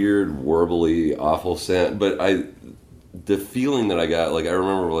weird, warbly, awful sound. But the feeling that I got, like I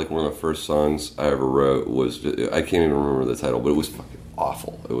remember, like one of the first songs I ever wrote was I can't even remember the title, but it was fucking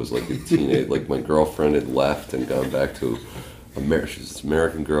awful. It was like a teenage, like my girlfriend had left and gone back to America. She was this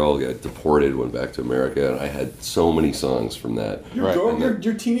American girl, got deported, went back to America, and I had so many songs from that.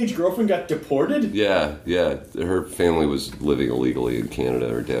 Your teenage girlfriend got deported? Yeah. Her family was living illegally in Canada.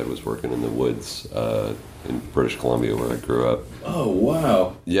 Her dad was working in the woods in British Columbia, where I grew up. Oh,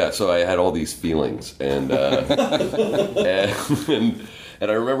 wow. Yeah, so I had all these feelings, and and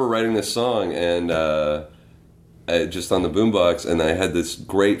I remember writing this song, and just on the boombox, and I had this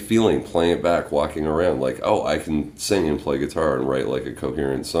great feeling playing it back, walking around, like, oh, I can sing and play guitar and write like a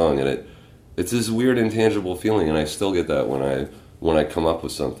coherent song, and it's this weird intangible feeling, and I still get that when I come up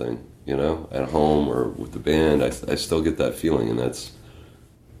with something, you know, at home or with the band. I still get that feeling, and that's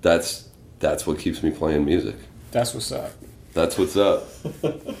what keeps me playing music. That's what's up. That's what's up.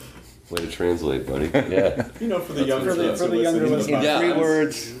 Way to translate, buddy. Yeah. You know, for the younger listeners. Yeah, 3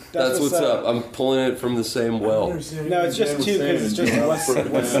 words. That's what's up. I'm pulling it from the same well. No, it's just 2 because it's just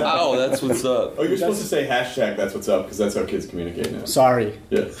what's up. Oh, that's what's up. Oh, you're supposed to say hashtag that's what's up because that's how kids communicate now. Sorry.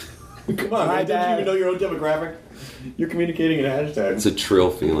 Yeah. Come on, man. Didn't you even know your own demographic? You're communicating in hashtags. It's a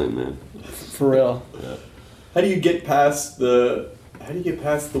trill feeling, man. For real. Yeah. How do you get past the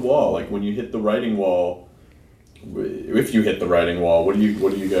wall? Like when you hit the writing wall, if you hit the writing wall, what do you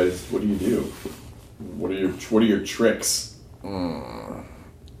do? What are your tricks?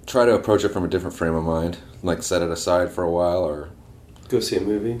 Try to approach it from a different frame of mind. Like set it aside for a while, or Go see a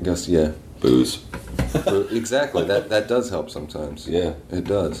movie. Booze. Exactly. That does help sometimes. Yeah, it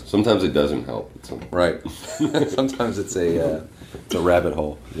does. Sometimes it doesn't help. Right. Sometimes it's a rabbit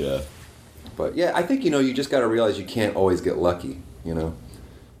hole. Yeah. But yeah, I think you just got to realize you can't always get lucky. It's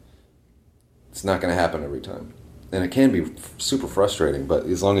not going to happen every time, and it can be super frustrating. But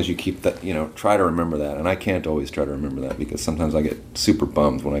as long as you keep that, try to remember that. And I can't always try to remember that because sometimes I get super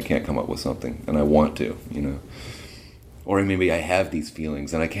bummed when I can't come up with something, and I want to, Or maybe I have these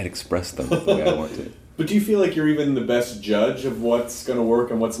feelings and I can't express them the way I want to. But do you feel like you're even the best judge of what's going to work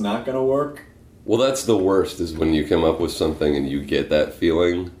and what's not going to work? Well, that's the worst, is when you come up with something and you get that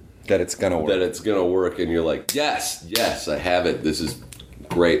feeling that it's going to work. That it's going to work, and you're like, yes, I have it. This is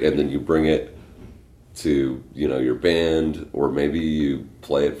great. And then you bring it to, your band, or maybe you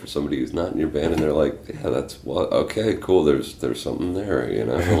play it for somebody who's not in your band, and they're like, yeah, that's what, okay, cool, there's something there,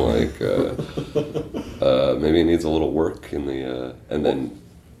 like, maybe it needs a little work in the, and then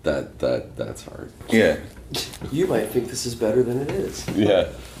that's hard. Yeah. You might think this is better than it is. Yeah.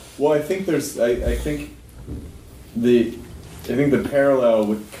 Well, I think I think the parallel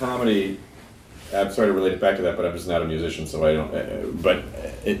with comedy, I'm sorry to relate it back to that, but I'm just not a musician, so I don't,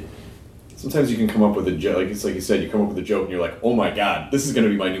 sometimes you can come up with a joke, like you said, you come up with a joke and you're like, oh my god, this is going to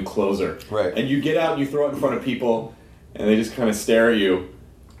be my new closer. Right. And you get out and you throw it in front of people, and they just kind of stare at you,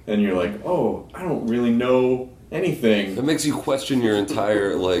 and you're like, oh, I don't really know anything. That makes you question your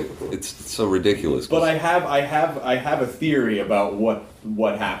entire, it's so ridiculous. But I have a theory about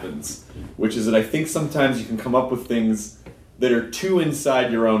what happens, which is that I think sometimes you can come up with things that are too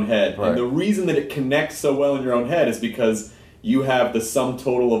inside your own head. Right. And the reason that it connects so well in your own head is because you have the sum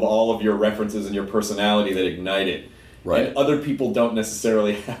total of all of your references and your personality that ignite it. Right. And other people don't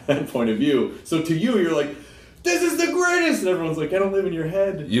necessarily have that point of view. So to you, you're like, this is the greatest! And everyone's like, I don't live in your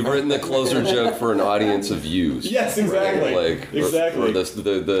head. You've written the closer joke for an audience of yous. Yes, exactly. Right? Exactly. Or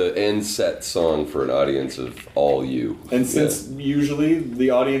the end set song for an audience of all you. And since usually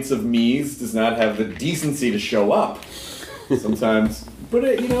the audience of me's does not have the decency to show up sometimes. But,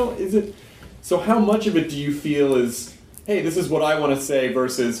 is it... So how much of it do you feel is, hey, this is what I want to say,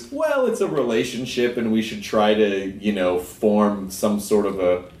 versus, well, it's a relationship and we should try to, form some sort of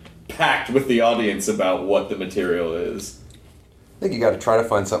a pact with the audience about what the material is? I think you got to try to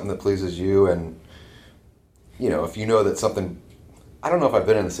find something that pleases you, and if you know that something, I don't know if I've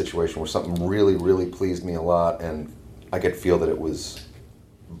been in a situation where something really, really pleased me a lot, and I could feel that it was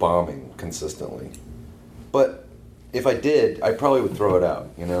bombing consistently. But if I did, I probably would throw it out.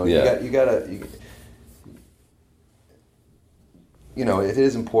 Yeah. It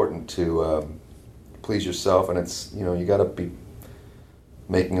is important to please yourself, and it's you got to be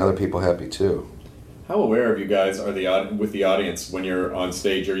making other people happy too. How aware of you guys are with the audience when you're on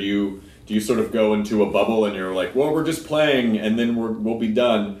stage? Do you sort of go into a bubble and you're like, well, we're just playing and then we'll be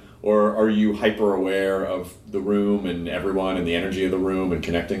done? Or are you hyper aware of the room and everyone and the energy of the room and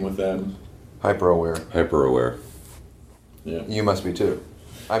connecting with them? Hyper aware. Yeah. You must be too,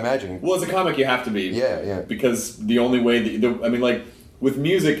 I imagine. Well, as a comic, you have to be. Yeah. Because the only way with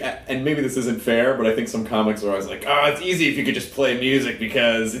music, and maybe this isn't fair, but I think some comics are always like, it's easy if you could just play music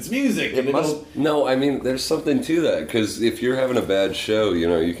because it's music. No, I mean, there's something to that, because if you're having a bad show,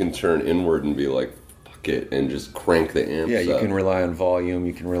 you can turn inward and be like, fuck it, and just crank the amps up. You can rely on volume,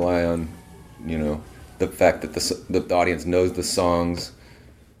 you can rely on, the fact that the audience knows the songs.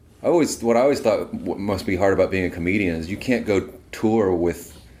 What I always thought must be hard about being a comedian is you can't go tour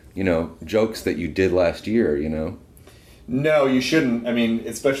with, jokes that you did last year, No, you shouldn't. I mean,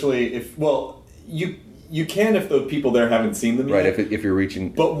 especially if... Well, you can if the people there haven't seen them yet. Right, if you're reaching...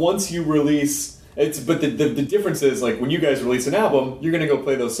 But once you release... But the difference is, like, when you guys release an album, you're going to go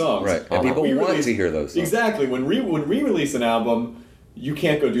play those songs. Right. And people want to hear those songs. Exactly. When we release an album, you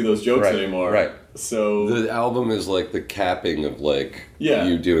can't go do those jokes anymore. Right. So the album is like the capping of like Yeah.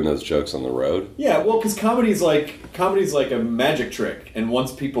 you doing those jokes on the road. Yeah, well, because comedy's like a magic trick, and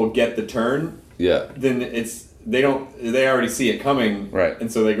once people get the turn, Yeah. then they already see it coming, Right. And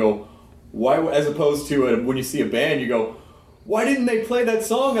so they go, why? As opposed to when you see a band, you go, why didn't they play that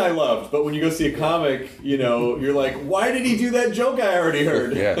song I loved? But when you go see a comic, you're like, why did he do that joke I already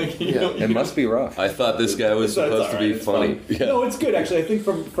heard? Yeah. It must be rough. I thought this guy was supposed to be funny. Yeah. No, it's good actually. I think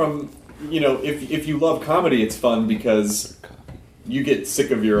from if you love comedy, it's fun because you get sick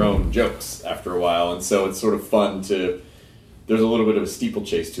of your own jokes after a while, and so it's sort of fun to. There's a little bit of a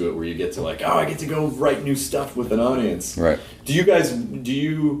steeplechase to it where you get to like, I get to go write new stuff with an audience. Right. Do you guys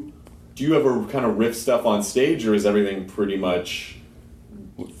do you ever kind of riff stuff on stage, or is everything pretty much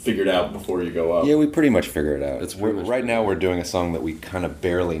figured out before you go up? Yeah, we pretty much figure it out. It's pretty much right now we're doing a song that we kind of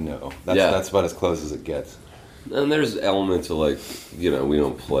barely know. That's about as close as it gets. And there's elements of like, we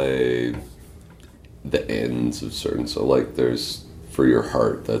don't play the ends of certain, so like there's For Your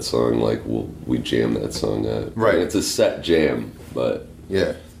Heart, that song, like we jam that song out. Right. And it's a set jam, but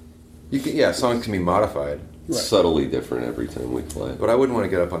Yeah. Songs can be modified. subtly different every time we play. But I wouldn't want to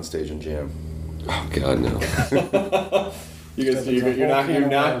get up on stage and jam. Oh God, no. You're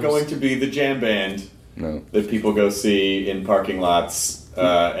not going to be the jam band that people go see in parking lots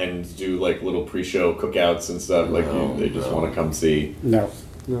and do like little pre-show cookouts and stuff. They just want to come see. No,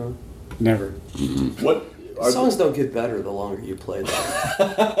 never. What? Songs don't get better the longer you play them.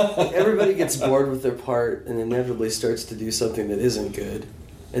 Everybody gets bored with their part and inevitably starts to do something that isn't good.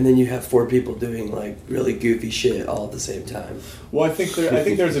 And then you have four people doing like really goofy shit all at the same time. Well, I think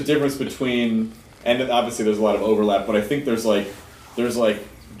there's a difference between, and obviously there's a lot of overlap, but I think there's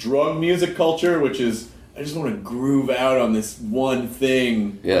drug music culture, which is I just want to groove out on this one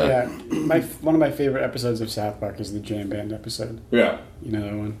thing. Yeah. One of my favorite episodes of South Park is the jam band episode. Yeah. You know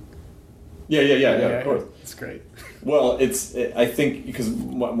that one? Yeah, of course. It's great. Well, I think because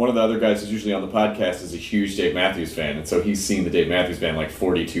one of the other guys who's usually on the podcast is a huge Dave Matthews fan, and so he's seen the Dave Matthews Band like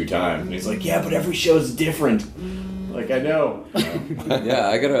 42 times, and he's like, yeah, but every show's different. Like, I know. Yeah,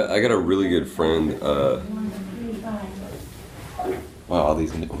 I got a really good friend. Wow, all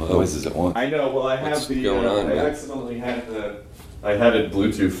these noises at once. I know. Well, I have What's going on, I man? accidentally had I had it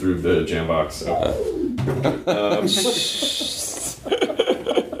Bluetooth through the Jambox. So.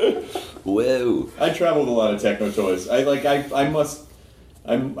 Whoa! I travel with a lot of techno toys. Every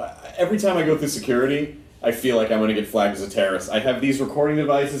time I go through security, I feel like I'm going to get flagged as a terrorist. I have these recording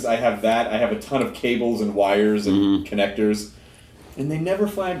devices. I have that. I have a ton of cables and wires and connectors, and they never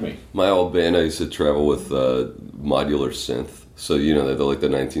flag me. My old band, I used to travel with modular synth. So they're like the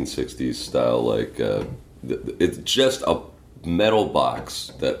 1960s style. Like it's just a metal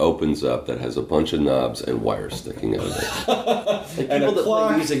box that opens up that has a bunch of knobs and wires sticking out of it. And people that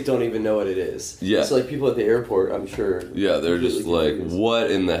play music don't even know what it is. Yeah. So like people at the airport, I'm sure. Yeah, they're just like,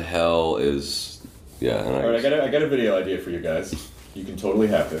 what in the hell is? Yeah. And All right, I got a video idea for you guys. You can totally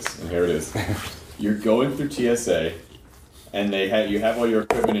have this, and here it is. You're going through TSA, and you have all your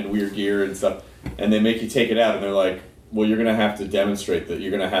equipment and weird gear and stuff, and they make you take it out, and they're like, well, you're gonna have to demonstrate that. You're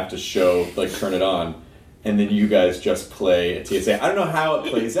gonna have to show, like, turn it on. And then you guys just play at TSA. I don't know how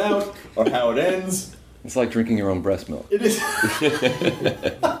it plays out or how it ends. It's like drinking your own breast milk. It is.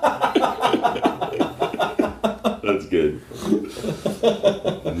 That's good.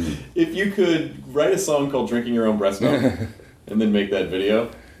 If you could write a song called "Drinking Your Own Breast Milk" and then make that video.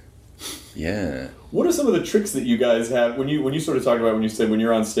 Yeah. What are some of the tricks that you guys have when you sort of talk about when you say when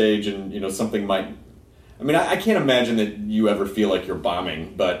you're on stage and something might? I mean, I can't imagine that you ever feel like you're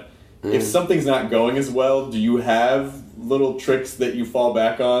bombing, but. If something's not going as well, do you have little tricks that you fall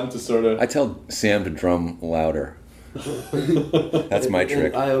back on to sort of... I tell Sam to drum louder. That's my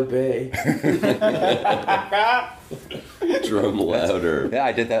trick. I obey. Drum louder. Yeah,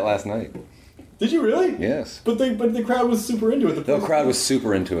 I did that last night. Did you really? Yes. But the crowd was super into it. The crowd was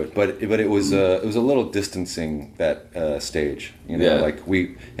super into it, but it was a little distancing that stage, and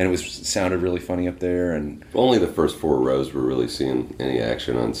it sounded really funny up there, and only the first 4 rows were really seeing any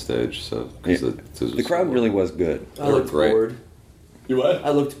action on stage. So the crowd really was good. I looked bored. You what? I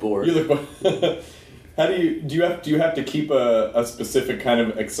looked bored. You look bored. How do you have to keep a specific kind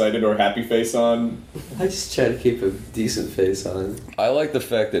of excited or happy face on? I just try to keep a decent face on. I like the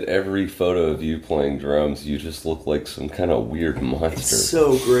fact that every photo of you playing drums, you just look like some kind of weird monster. It's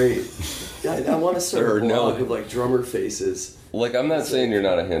so great. I want to start a blog of like drummer faces. Like, I'm not saying you're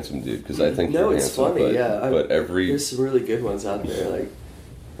not a handsome dude, because I think no, you're it's handsome. funny. But there's some really good ones out there. Like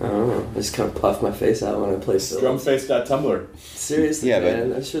I don't know. I just kind of puff my face out when I play solos. Drumface.tumblr. Seriously, Yeah, but-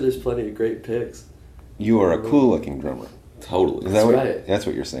 man. I'm sure there's plenty of great picks. You are a cool-looking drummer. Totally. Is that what, right. That's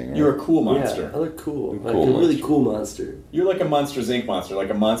what you're saying, right? You're a cool monster. Yeah, I look cool. Like cool a really monster. cool monster. You're like a Monsters Inc. monster,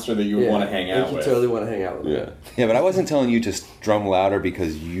 like a monster that you would want to hang out You with. totally want to hang out with. Yeah. Yeah, but I wasn't telling you to drum louder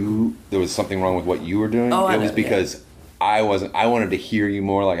because there was something wrong with what you were doing. Oh, I It was know, because I wanted to hear you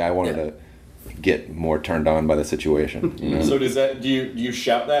more. Like I wanted to get more turned on by the situation. You know? So do you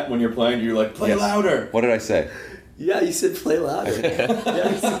shout that when you're playing? Do you like play Yes. louder? What did I say? Yeah, you said play louder.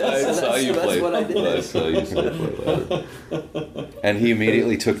 I saw you that's play. what I did. I saw you play louder. And he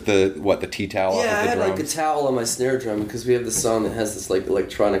immediately took the tea towel off Yeah, I of the had drums. like a towel on my snare drum because we have this song that has this like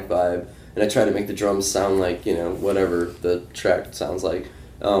electronic vibe, and I try to make the drums sound like whatever the track sounds like.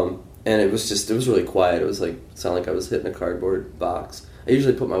 And it was really quiet. It was like sound like I was hitting a cardboard box. I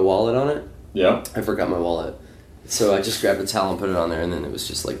usually put my wallet on it. Yeah. I forgot my wallet, so I just grabbed a towel and put it on there, and then it was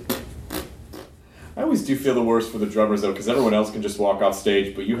just like. I always do feel the worst for the drummers though, because everyone else can just walk off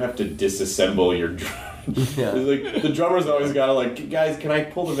stage, but you have to disassemble your drum. Yeah. Like the drummers always gotta like, guys, can I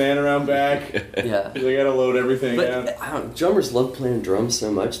pull the van around back? Yeah. They gotta load everything out. But drummers love playing drums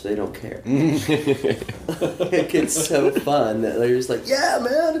so much they don't care. It gets so fun that they're just like, yeah,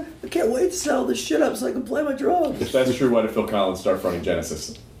 man, I can't wait to set all this shit up so I can play my drums. If that's true, why did Phil Collins start fronting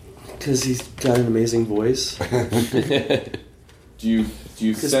Genesis? Because he's got an amazing voice. Do you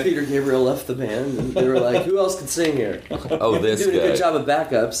Because Peter Gabriel left the band and they were like, who else can sing here? Oh, You're this doing a guy. good job of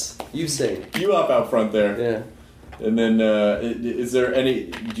backups. You sing. You up out front there. Yeah. And then, is there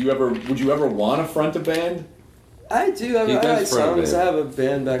any? Would you ever want to front a band? I do. I He write does front a songs. band. I have a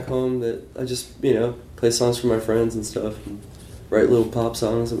band back home that I just, play songs for my friends and stuff. And write little pop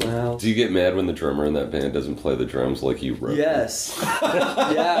songs at my house. Do you get mad when the drummer in that band doesn't play the drums like you wrote? Yes.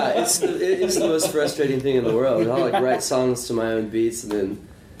 Yeah, it is the most frustrating thing in the world. I'll write songs to my own beats and then,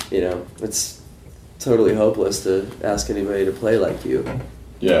 it's totally hopeless to ask anybody to play like you.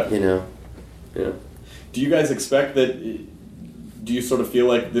 Yeah. Yeah. Do you guys expect that? Do you sort of feel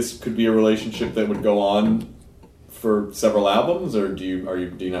like this could be a relationship that would go on for several albums, or do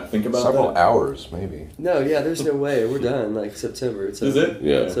you not think about Several that? hours, maybe. No, yeah, there's no way. We're done. September. It's Is over. it?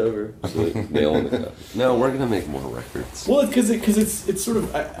 Yeah. It's over. Nailing it. No, we're gonna make more records. Well, because it's sort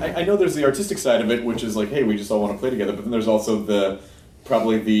of I know there's the artistic side of it, which is like, hey, we just all want to play together. But then there's also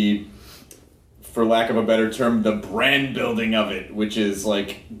probably the, for lack of a better term, the brand building of it, which is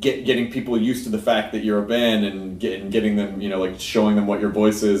like getting people used to the fact that you're a band and getting them, like showing them what your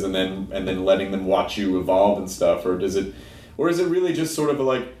voice is, and then letting them watch you evolve and stuff. Or is it really just sort of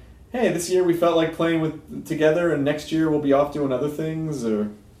like, hey, this year we felt like playing together, and next year we'll be off doing other things, or.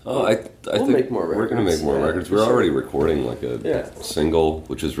 Oh, I We'll think make more we're gonna records. make more Yeah, records. for We're sure. already recording like a single,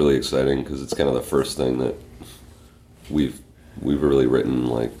 which is really exciting because it's kind of the first thing that we've really written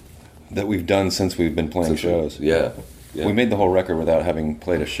like That we've done since we've been playing shows. Yeah. We made the whole record without having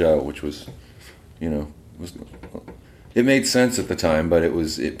played a show, which was, it made sense at the time, but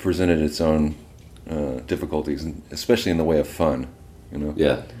it presented its own difficulties, especially in the way of fun.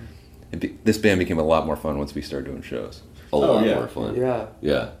 Yeah. This band became a lot more fun once we started doing shows. A lot yeah. more fun. Yeah.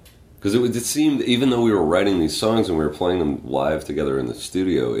 Yeah. Because it seemed, even though we were writing these songs and we were playing them live together in the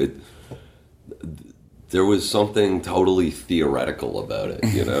studio, there was something totally theoretical about it,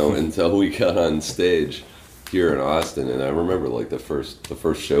 until we got on stage here in Austin. And I remember the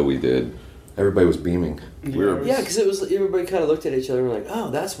first show we did, everybody was beaming. Yeah, because it was everybody kind of looked at each other and were like,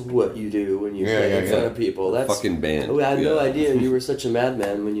 "Oh, that's what you do when you play in front of people." That's fucking band. Oh, I had no Yeah. idea you were such a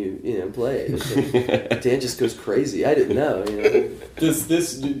madman when you play. It's like, Dan just goes crazy. I didn't know.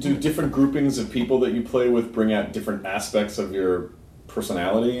 Do different groupings of people that you play with bring out different aspects of your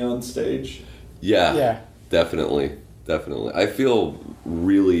personality on stage? Yeah. Definitely. I feel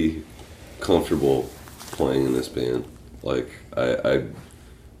really comfortable playing in this band. Like, I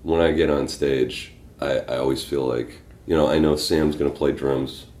when I get on stage, I always feel like, I know Sam's going to play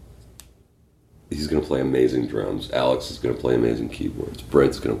drums. He's going to play amazing drums. Alex is going to play amazing keyboards.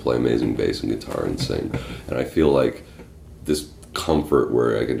 Brett's going to play amazing bass and guitar and sing. And I feel like this comfort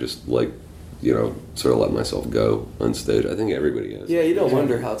where I can just, sort of let myself go on stage. I think everybody has. Yeah, you don't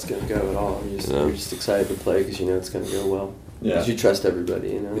wonder how it's going to go at all. You're just excited to play because you know it's going to go well. Yeah. Because you trust everybody.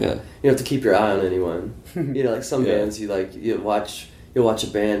 Yeah. You don't have to keep your eye on anyone. Like some bands, you'll watch a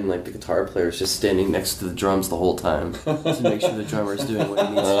band and the guitar player is just standing next to the drums the whole time to make sure the drummer's doing what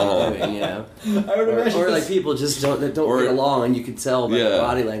he needs to be doing, I would imagine Or people just don't get along, and you can tell by the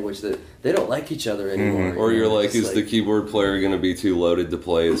body language that they don't like each other anymore. Or you're like, It's is the keyboard player going to be too loaded to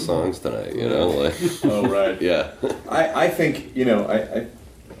play his songs tonight? Oh, right. Yeah. I think, I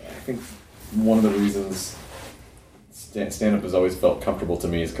think one of the reasons stand-up has always felt comfortable to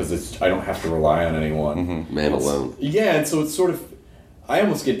me is because I don't have to rely on anyone. Man alone. Yeah, and so it's sort of, I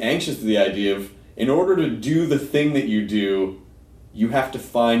almost get anxious to the idea of, in order to do the thing that you do, you have to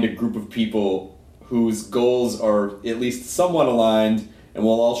find a group of people whose goals are at least somewhat aligned, and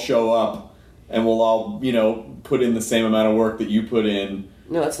we'll all show up, and we'll all, put in the same amount of work that you put in.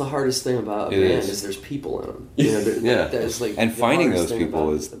 No, that's the hardest thing about a band is there's people in them. Yeah. That's like and the finding hardest those thing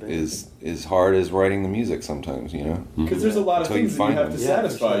people about is hard as writing the music sometimes, Because there's a lot of Until you things that you find have them. to Yeah,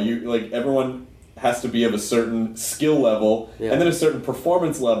 satisfy. for sure. You everyone has to be of a certain skill level, Yeah. and then a certain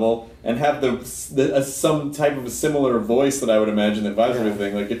performance level, and have some type of a similar voice that I would imagine that vibes with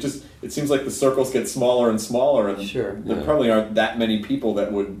everything. Like it seems like the circles get smaller and smaller, and there probably aren't that many people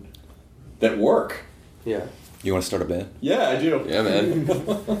that work. Yeah. You want to start a band? Yeah, I do. Yeah, man.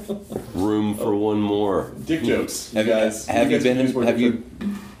 Room for one more. Dick jokes, Have guys. you guys been use words been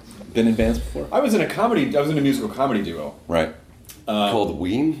in bands before? I was in a musical comedy duo. Right. Called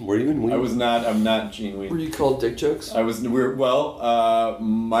Ween? Were you in Ween? I'm not Gene Ween. Were you called Dick Jokes? My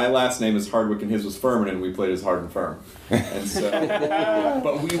last name is Hardwick and his was Furman, and we played as Hard and Firm. And so,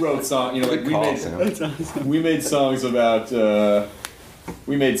 but we wrote songs, we made songs about,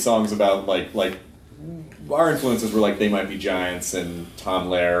 like our influences were like They Might Be Giants and Tom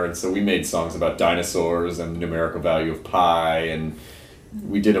Lehrer, and so we made songs about dinosaurs and numerical value of pi, and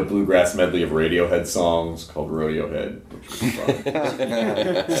we did a bluegrass medley of Radiohead songs called Rodeo Head, which was fun.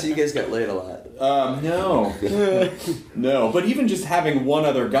 So you guys got laid a lot. No. But even just having one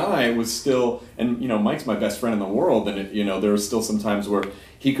other guy was still, and Mike's my best friend in the world, and there was still some times where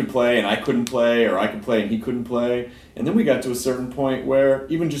he could play and I couldn't play, or I could play and he couldn't play, and then we got to a certain point where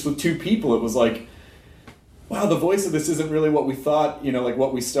even just with two people, it was like, wow, the voice of this isn't really what we thought, like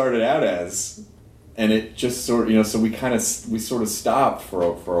what we started out as. And it just sort of, so we sort of stopped for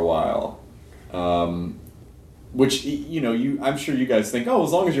a while. Which, I'm sure you guys think, oh,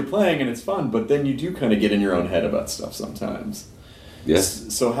 as long as you're playing and it's fun, but then you do kind of get in your own head about stuff sometimes.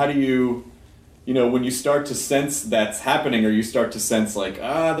 Yes. So how do you, when you start to sense that's happening, or you start to sense like,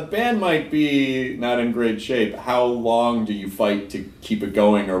 the band might be not in great shape, how long do you fight to keep it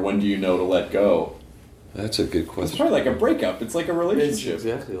going, or when do you know to let go? That's a good question. It's probably like a breakup. It's like a relationship. It's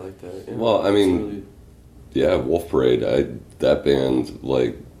exactly like that. Yeah. Well, I mean, Wolf Parade, that band,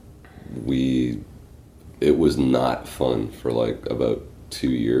 it was not fun for about 2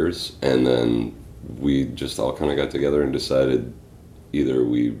 years, and then we just all kind of got together and decided either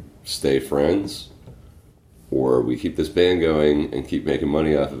we stay friends or we keep this band going and keep making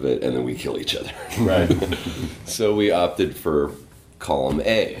money off of it, and then we kill each other. Right. So we opted for column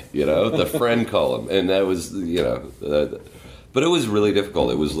A, the friend column, and that was, but it was really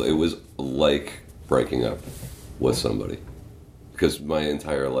difficult. It was like breaking up with somebody, because my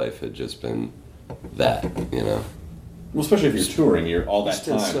entire life had just been that, Well, especially if you're touring, you're all that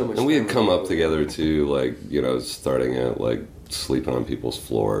time. And we had come up together too, starting out sleeping on people's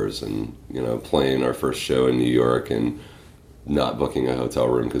floors, and playing our first show in New York and not booking a hotel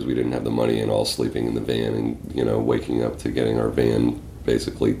room because we didn't have the money, and all sleeping in the van, and waking up to getting our van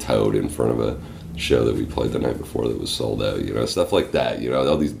basically towed in front of a show that we played the night before that was sold out, stuff like that,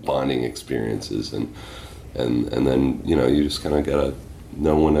 all these bonding experiences, and then you just kind of gotta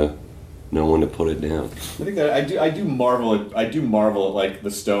know when to put it down. I think that I do marvel at like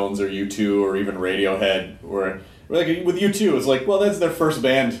the Stones or U2 or even Radiohead, where with U2 it's like, well, that's their first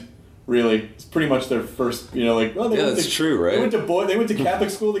band. Really, it's pretty much their first. That's true, right? They went to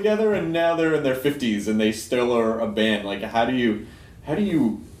Catholic school together, and now they're in their 50s, and they still are a band. Like, how do you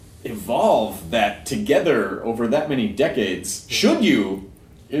evolve that together over that many decades? Should you?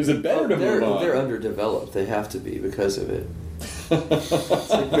 Is it better to move on? They're underdeveloped. They have to be because of it. It's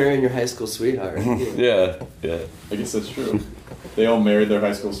like marrying your high school sweetheart. Yeah. I guess that's true. They all married their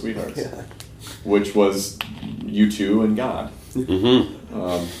high school sweethearts, which was U2 and God. Mm-hmm.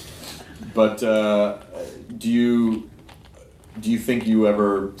 But do you think you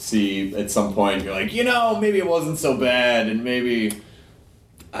ever see at some point you're like, maybe it wasn't so bad, and maybe...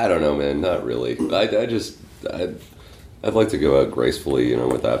 I don't know, man. Not really. I'd like to go out gracefully,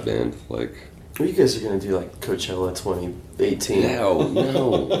 with that band. Well, you guys are going to do Coachella 2018. No.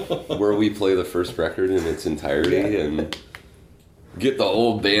 Where we play the first record in its entirety and get the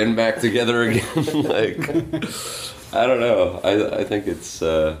old band back together again. I don't know. I think it's...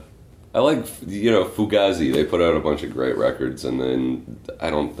 I like, Fugazi. They put out a bunch of great records, and then I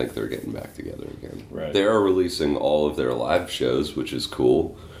don't think they're getting back together again. Right. They are releasing all of their live shows, which is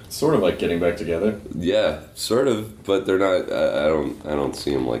cool. Sort of like getting back together. Yeah, sort of, but they're not. I don't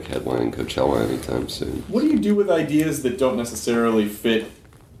see them headlining Coachella anytime soon. What do you do with ideas that don't necessarily fit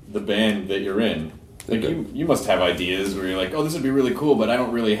the band that you're in? Like you must have ideas where you're like, oh, this would be really cool, but I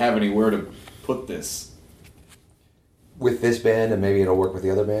don't really have anywhere to put this. With this band, and maybe it'll work with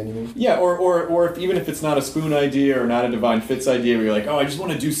the other band, you mean? Yeah, or if, even if it's not a Spoon idea or not a Divine Fits idea, where you're like, oh, I just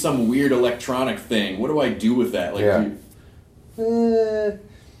want to do some weird electronic thing. What do I do with that? Like, Yeah.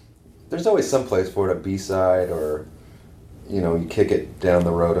 There's always some place for it, a B-side, or, you kick it down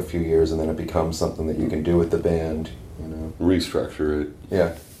the road a few years and then it becomes something that you can do with the band, Restructure it.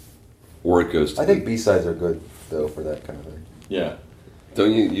 Yeah. Or it goes to I think B-sides are good, though, for that kind of thing. Yeah.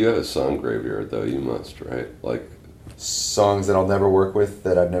 Don't you have a song graveyard, though? You must, right? Like... Songs that I'll never work with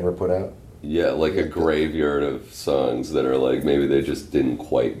that I've never put out? Yeah, like a graveyard of songs that are like, maybe they just didn't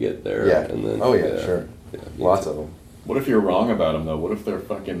quite get there. Yeah. And then, Sure. Yeah, Lots of them. What if you're wrong about them, though? What if they're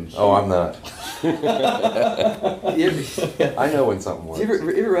fucking... Oh, I'm not. Yeah. I know when something works. Do you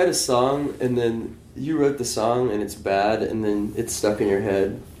ever write a song and then you wrote the song and it's bad and then it's stuck in your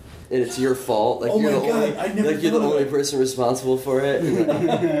head and it's your fault? Like, Oh you're my the God, only, I never like you're the thought of only it. person responsible for it.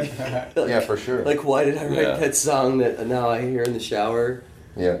 Like, Yeah, for sure. Like, why did I write Yeah. that song that now I hear in the shower?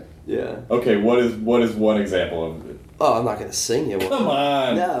 Yeah. Yeah. Okay, what is one example of it? Oh, I'm not gonna sing it. Come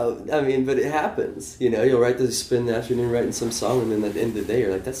on. No, I mean, but it happens. You'll write spend the afternoon writing some song, and then at the end of the day,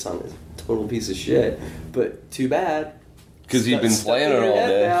 you're like, that song is a total piece of shit. But too bad. Because you've been Stuck playing in it your all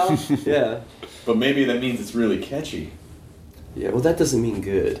head day. now. Yeah. But maybe that means it's really catchy. Yeah. Well, that doesn't mean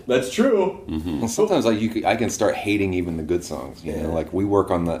good. That's true. Well, sometimes I can start hating even the good songs. Yeah. Like we work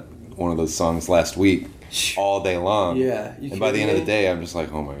on one of those songs last week all day long. Yeah, And by the end of the day, I'm just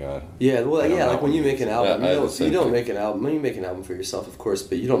like, oh my god. Yeah, well, I don't yeah, know. like when you make an album, Yeah, I have the same you don't thing. make an album. You make an album for yourself, of course,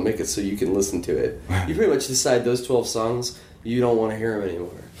 but you don't make it so you can listen to it. You pretty much decide those 12 songs you don't want to hear them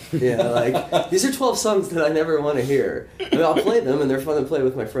anymore. Yeah, like these are 12 songs that I never want to hear. I mean, I'll play them and they're fun to play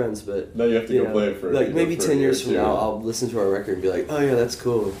with my friends, but Now you have to go play it for like maybe for a 10 year years or from two. now, I'll listen to our record and be like, oh yeah, that's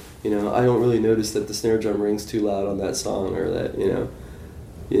cool. I don't really notice that the snare drum rings too loud on that song, or that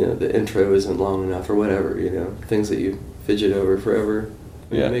the intro isn't long enough, or whatever. Things that you fidget over forever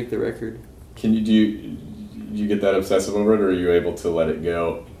when Yeah. you make the record. Do you get that obsessive over it, or are you able to let it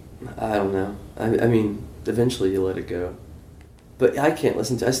go? I don't know. I mean, eventually you let it go. But I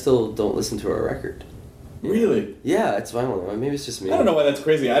still don't listen to our record. Really? Yeah, it's violent. Maybe it's just me. I don't know why that's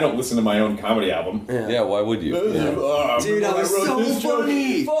crazy. I don't listen to my own comedy album. Yeah, why would you? Yeah. Dude, that was so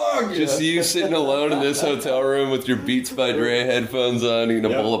funny! Fuck! Just you sitting alone in this hotel room with your Beats by Dre headphones on, eating a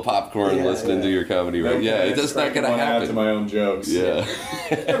Yep. bowl of popcorn, Yeah, listening to your comedy. Right? Yeah, Okay, that's not cracking gonna one out to happen. my own jokes. Yeah.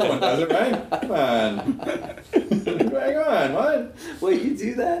 Everyone does it, right? Come on. Hang on, what? Wait, you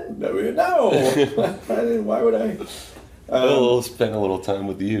do that? No. Why would I? We'll spend a little time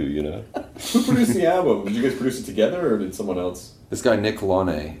with you, Who produced the album? Did you guys produce it together, or did someone else? This guy Nick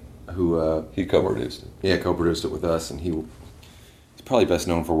Launay, who He co-produced it. co-produced it with us, and he's probably best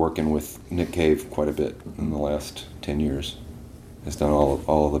known for working with Nick Cave quite a bit in the last 10 years. Has done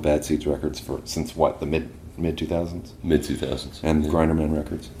all of the Bad Seeds records since the mid 2000s, Mid-2000s. and Yeah. Grinderman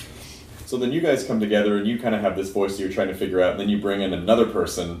records. So then you guys come together, and you kind of have this voice that you're trying to figure out, and then you bring in another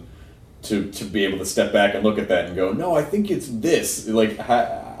person to be able to step back and look at that and go, no, I think it's this. Like,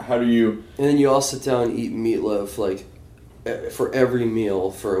 how do you... And then you all sit down and eat meatloaf, like, for every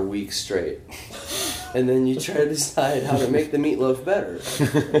meal for a week straight. And then you try to decide how to make the meatloaf better.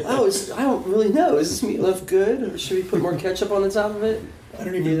 I don't really know. Is this meatloaf good? Or should we put more ketchup on the top of it? I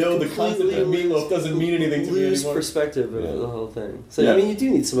don't even know the concept of meatloaf doesn't mean anything to me lose anymore. perspective of the whole thing. So, Yeah. I mean, you do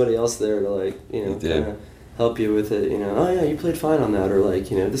need somebody else there to, like, You do. kind of help you with it. Oh, yeah, you played fine on that. Or, like,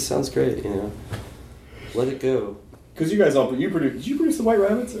 this sounds great, Let it go. Because you guys did you produce the White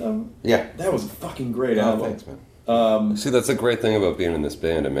Rabbits? Yeah. That was a fucking great Oh, album. thanks, man. See, that's the great thing about being in this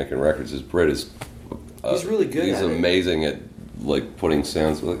band and making records is Britt is... He's really good He's at it. amazing at, like, putting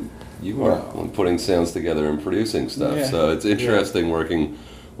sounds... Like, you are like, putting sounds together and producing stuff. Yeah. So it's interesting working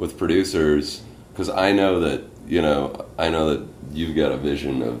with producers, because I know that you've got a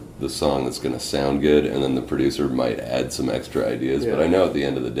vision of the song that's going to sound good, and then the producer might add some extra ideas. Yeah. But I know at the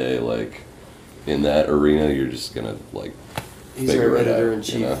end of the day, like, in that arena, you're just going to, like, He's figure our it out,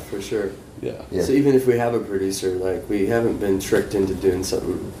 editor-in-chief, for sure. Yeah. Yeah. So even if we have a producer, like, we haven't been tricked into doing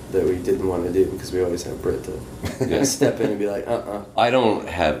something that we didn't want to do, because we always have Britt to Yeah. step in and be like, I don't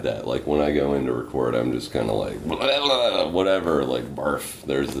have that. Like, when I go in to record, I'm just kind of like, blah, blah, blah, whatever, like, barf,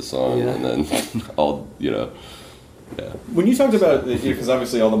 there's the song, Yeah. and then I'll, yeah. When you talked about, because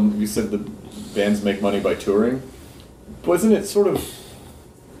obviously you said the bands make money by touring, wasn't it sort of,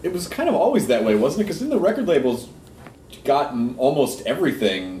 it was kind of always that way, wasn't it? Because then the record labels got almost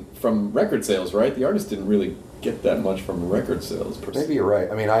everything from record sales, right? The artist didn't really get that much from record sales. Maybe you're right.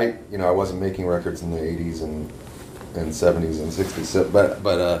 I mean, I wasn't making records in the 80s and 70s and 60s, so,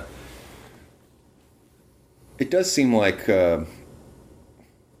 but It does seem like I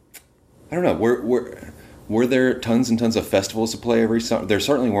don't know. Were there tons and tons of festivals to play every summer? There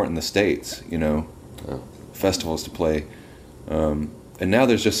certainly weren't in the States, festivals to play. And now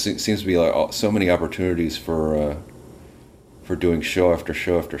there's just seems to be like so many opportunities for doing show after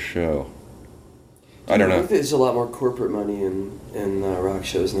show after show. I don't know. I think there's a lot more corporate money in rock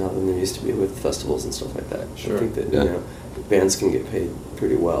shows now than there used to be with festivals and stuff like that. Sure. I think that bands can get paid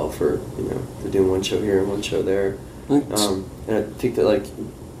pretty well for they're doing one show here and one show there. And I think that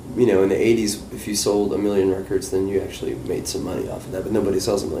in the 80s, if you sold 1 million records, then you actually made some money off of that. But nobody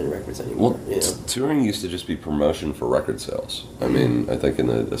sells 1 million records anymore. Well, touring used to just be promotion for record sales. I mean, I think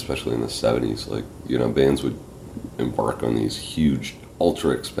especially in the 70s, bands would embark on these huge,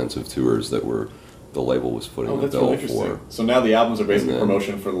 ultra expensive tours that the label was footing the bill for. So now the albums are basically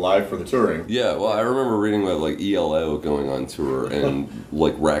promotion for the touring. Yeah, well, I remember reading about ELO going on tour and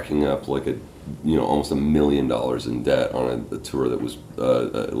racking up almost $1 million in debt on a tour that was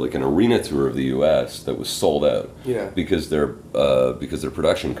an arena tour of the U.S. that was sold out. Yeah. Because their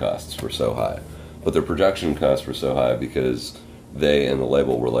production costs were so high, but their production costs were so high because they and the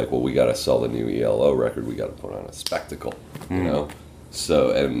label were like, well, we got to sell the new ELO record, we got to put on a spectacle,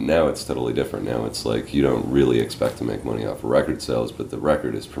 So, and now it's totally different. Now it's you don't really expect to make money off of record sales, but the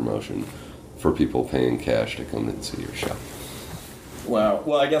record is promotion for people paying cash to come and see your show. Wow.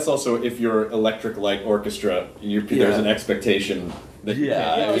 Well, I guess also if you're Electric Light Orchestra, there's an expectation that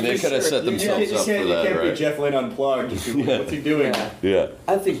they could have set themselves up for that, You can't right? be Jeff Lynne Unplugged. What's he doing? Yeah.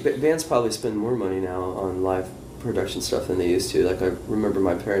 I think bands probably spend more money now on live production stuff than they used to. I remember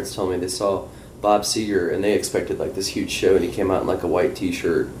my parents telling me they saw Bob Seger and they expected this huge show, and he came out in a white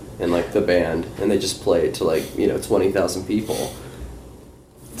T-shirt and the band, and they just played to 20,000 people.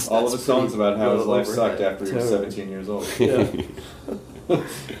 All of his songs about how his life sucked overhead. after he was 17 years old. Yeah.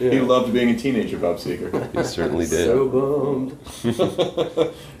 He loved being a teenager, Bob Seger. He certainly did. So bummed.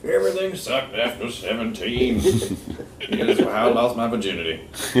 Everything sucked after 17. Here's how I lost my virginity.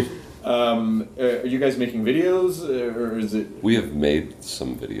 Are you guys making videos, or is it... We have made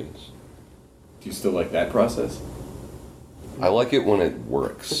some videos. Do you still like that process? I like it when it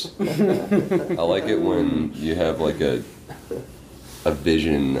works. I like it when you have a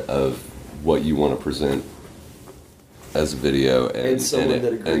vision of what you want to present as a video and someone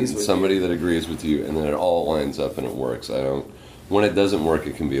that agrees with somebody that agrees with you, and then it all lines up and it works. When it doesn't work,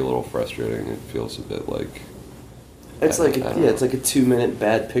 it can be a little frustrating. It feels a bit like it's like a 2-minute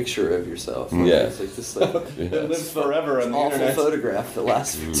bad picture of yourself. Yeah. It's this It lives forever on the awful internet. photograph that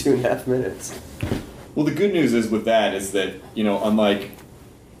lasts for 2.5 minutes. Well, the good news is with that is that unlike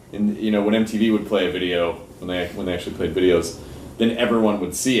when MTV would play a video when they actually played videos, then everyone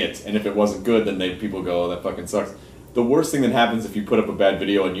would see it, and if it wasn't good, then people go, "Oh, that fucking sucks." The worst thing that happens if you put up a bad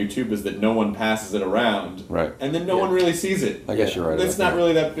video on YouTube is that no one passes it around, Right? And then no one really sees it. I guess you're right. It's not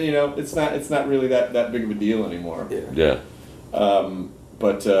really that it's not really that big of a deal anymore. Yeah.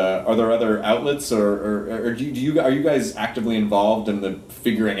 But are there other outlets, or are you guys actively involved in the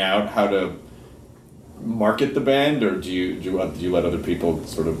figuring out how to market the band, or do you let other people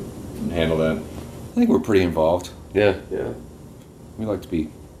sort of handle that? I think we're pretty involved. Yeah. We like to be.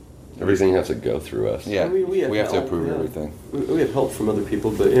 Everything has to go through us. Yeah, I mean, we have to help, approve yeah. everything. We have help from other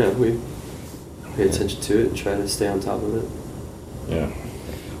people, but we pay attention to it and try to stay on top of it. Yeah.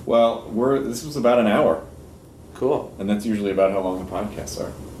 Well, this was about an hour, Cool. and that's usually about how long the podcasts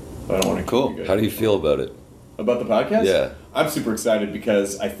are. So I don't want to Cool. keep you guys. How do you feel about it? About the podcast? Yeah. I'm super excited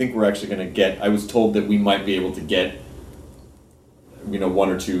because I think we're actually going to get. I was told that we might be able to get, 1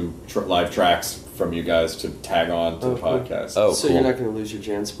 or 2 live tracks from you guys to tag on to the cool. podcast. Oh, So cool. you're not going to lose your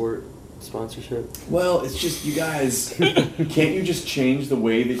JanSport sponsorship? Well, it's just you guys. Can't you just change the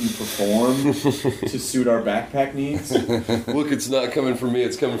way that you perform to suit our backpack needs? Look, it's not coming from me.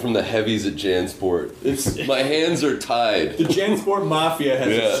 It's coming from the heavies at JanSport. My hands are tied. The JanSport Mafia has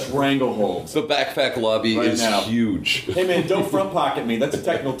a stranglehold. The backpack lobby Right is now. huge. Hey man, don't front pocket me. That's a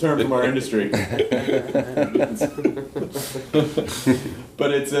technical term from our industry.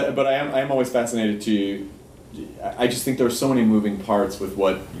 But I am always fascinated to. I just think there are so many moving parts with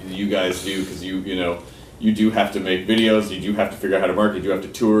what you guys do, because you you do have to make videos, you do have to figure out how to market, you do have to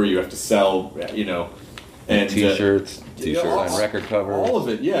tour, you have to sell, and T-shirts, all- on record covers. all of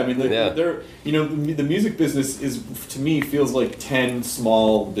it. Yeah, I mean, they're the music business is, to me, feels like 10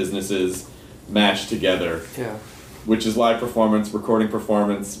 small businesses mashed together. Yeah. Which is live performance, recording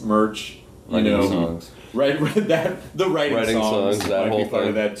performance, merch, Writing songs. Right, the writing songs that might whole be part thing.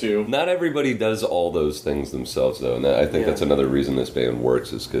 of that too. Not everybody does all those things themselves, though, and I think that's another reason this band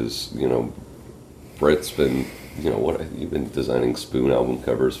works, is because Britt's been you've been designing Spoon album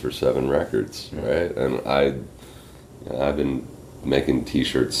covers for 7 records, right? And I've been making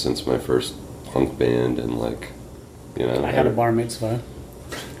T-shirts since my first punk band, and like, you know, I had a bar mitzvah.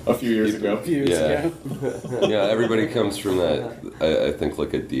 A few years ago. Yeah, everybody comes from that. I think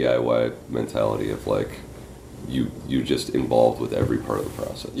like a DIY mentality of like you just involved with every part of the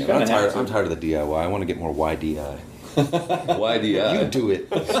process. Yeah, I'm tired of the DIY. I want to get more YDI. YDI. You do it.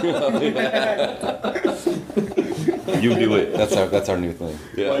 You do it. That's our new thing.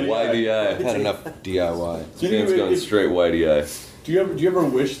 Yeah, YDI. I've had enough DIY. Stan's gone straight YDI. Do you ever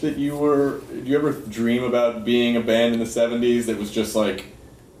wish that do you ever dream about being a band in the 70s that was just like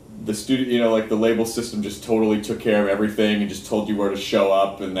the studio, you know, like the label system just totally took care of everything and just told you where to show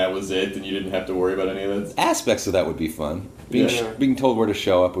up and that was it, and you didn't have to worry about any of that? Aspects of that would be fun. Being told where to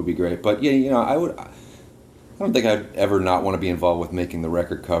show up would be great. But yeah, you know, I don't think I'd ever not want to be involved with making the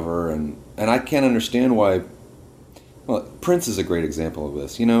record cover, and I can't understand why. Well, Prince is a great example of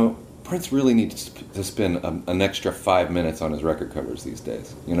this. You know, Prince really needs to spend an extra 5 minutes on his record covers these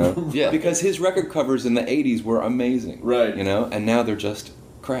days. You know, Yeah. because his record covers in the '80s were amazing, Right. You know, and now they're just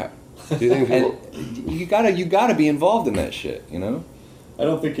crap. Do you think people? And you gotta be involved in that shit. You know. I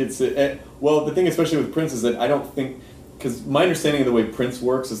don't think it's well. The thing, especially with Prince, is that I don't think, because my understanding of the way Prince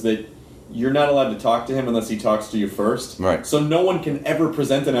works is that you're not allowed to talk to him unless he talks to you first. Right. So no one can ever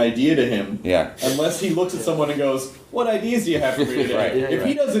present an idea to him. Yeah. Unless he looks at someone and goes, "What ideas do you have for me today?" Right. If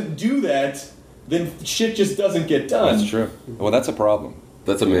he doesn't do that, then shit just doesn't get done. That's true. Well, that's a problem.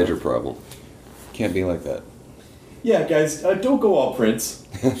 That's a major problem. Can't be like that. Yeah, guys, don't go all Prince.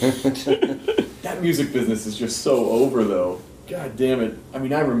 That music business is just so over, though. God damn it. I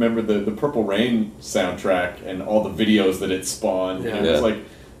mean, I remember the Purple Rain soundtrack and all the videos that it spawned. Yeah. And it was like,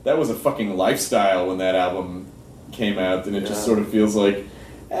 that was a fucking lifestyle when that album came out, and it just sort of feels like,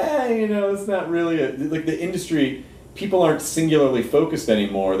 you know, it's not really like the industry, people aren't singularly focused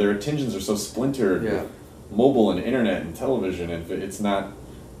anymore. Their attentions are so splintered with mobile and internet and television, and it's not,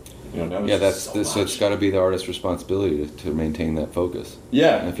 you know, now there's so it's got to be the artist's responsibility to maintain that focus.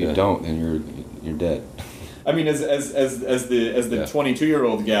 Yeah. And if you don't, then you're dead. I mean, as the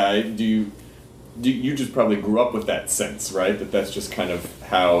 22-year-old guy, do you just probably grew up with that sense, right? That's just kind of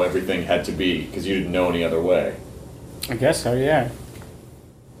how everything had to be because you didn't know any other way. I guess so, yeah.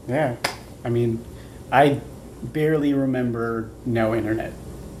 Yeah. I mean, I barely remember no internet.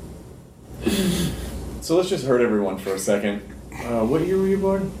 So let's just hurt everyone for a second. What year were you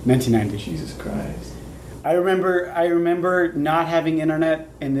born? 1990. Jesus Christ. I remember not having internet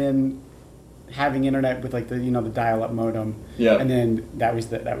and then having internet with like the dial-up modem. Yeah. And then that was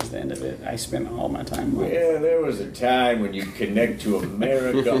the end of it. I spent all my time on it. Yeah, there was a time when you connect to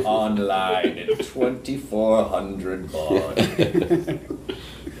America Online at 2400 baud.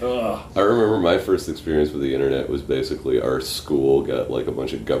 I remember my first experience with the internet was basically our school got like a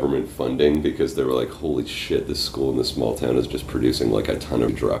bunch of government funding because they were like, holy shit, this school in this small town is just producing like a ton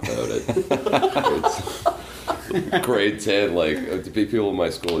of dropout at grade 10. Like people in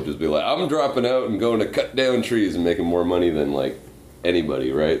my school would just be like, I'm dropping out and going to cut down trees and making more money than like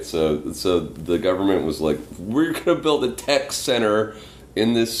anybody, right? So the government was like, we're going to build a tech center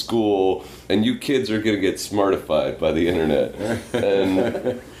in this school and you kids are going to get smartified by the internet.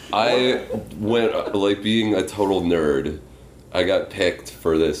 And I went, like, being a total nerd, I got picked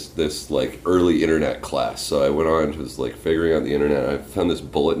for this like early internet class. So I went on to was like figuring out the internet. I found this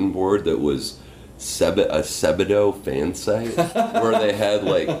bulletin board that was a Sebadoh fan site where they had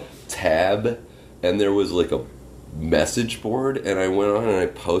like Tab and there was like a message board, and I went on and I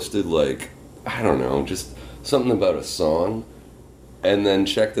posted like, I don't know, just something about a song. And then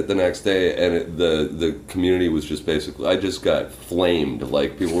checked it the next day, and the community was just basically, I just got flamed.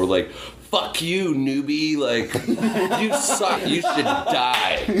 Like, people were like, fuck you, newbie. Like, you suck. You should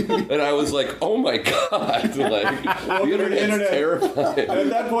die. And I was like, oh my God. Like, the internet's terrifying. At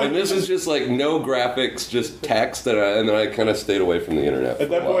that point, and this is just like no graphics, just text. And then I kind of stayed away from the internet. At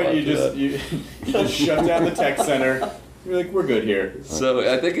that point, you just shut down the tech center. You're like, we're good here. So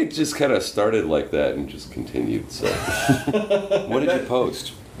I think it just kind of started like that and just continued. So, what did you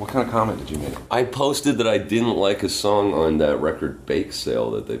post? What kind of comment did you make? I posted that I didn't like a song on that record Bake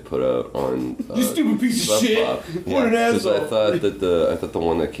Sale that they put out on. You stupid piece of shit! What an Because asshole! I thought the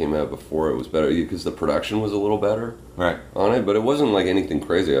one that came out before it was better because the production was a little better, right, on it. But it wasn't like anything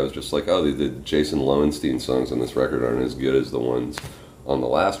crazy. I was just like, oh, the Jason Lowenstein songs on this record aren't as good as the ones on the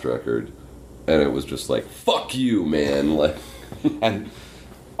last record. And it was just like, fuck you, man. Like, and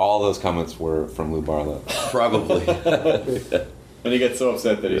all those comments were from Lou Barlow. Probably. And he gets so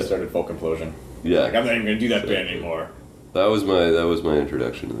upset that he started Folk Implosion. Yeah. Like, I'm not even going to do that band anymore. That was my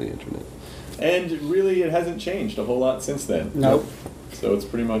introduction to the internet. And really, it hasn't changed a whole lot since then. Nope. So it's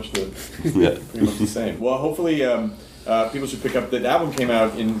pretty much the same. Well, hopefully People should pick up. The album came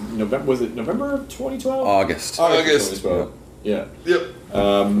out in November. Was it November 2012? August. August. 2012. Yeah. Yep.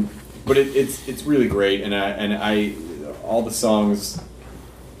 But it's really great, and I all the songs.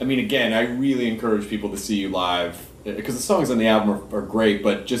 I mean, again, I really encourage people to see you live because the songs on the album are great,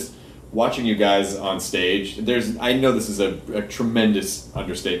 but just watching you guys on stage, I know this is a tremendous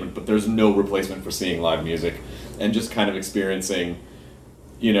understatement, but there's no replacement for seeing live music and just kind of experiencing,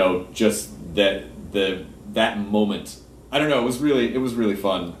 just that moment. I don't know. It was really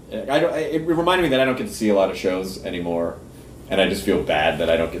fun. It reminded me that I don't get to see a lot of shows anymore, and I just feel bad that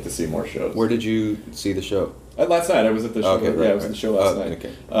I don't get to see more shows. Where did you see the show? Last night. I was at the show. Okay, right, I was at the show last night.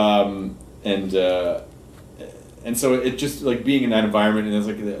 Okay. And so it just like being in that environment, and it's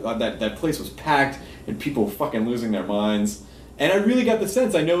like that place was packed, and people were fucking losing their minds. And I really got the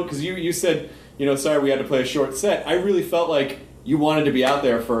sense. I know because you said sorry we had to play a short set. I really felt like you wanted to be out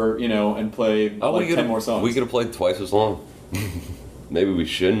there for and play 10 more songs. We could have played twice as long. Maybe we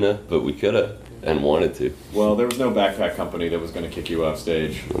shouldn't have, but we could have and wanted to. Well, there was no backpack company that was going to kick you off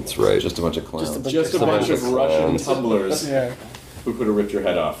stage. That's right. Just a bunch of clowns. Just a bunch of Russian tumblers Yeah. who could have ripped your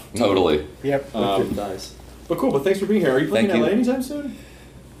head off. Totally. Yep. Nice. But cool. But thanks for being here. Are you playing Thank in LA you. anytime soon?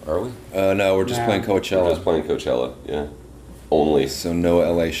 Are we? No, we're just playing We're Coachella. just playing Coachella. Yeah. Only. So no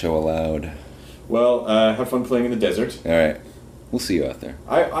LA show allowed. Well, have fun playing in the desert. All right, we'll see you out there.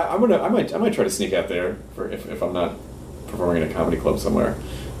 I might try to sneak out there for if I'm not performing in a comedy club somewhere.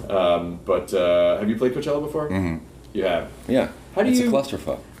 But have you played Coachella before? Mm-hmm. You have. Yeah. How do it's you? a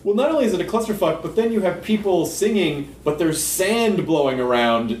clusterfuck. Well, not only is it a clusterfuck, but then you have people singing, but there's sand blowing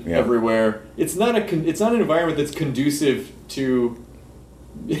around everywhere. It's not it's not an environment that's conducive to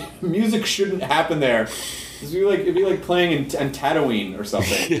music. Shouldn't happen there. It'd be like playing in Tatooine or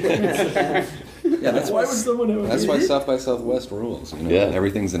something. Yeah, that's why would someone have? That's why South by Southwest rules. Yeah.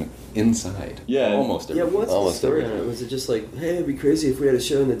 Everything's inside. Yeah. almost Yeah, everything. what's Almost the story on everything. it? Was it just like, hey, it'd be crazy if we had a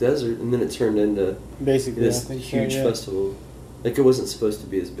show in the desert, and then it turned into Basically, this I think so, huge yeah. festival? Like, it wasn't supposed to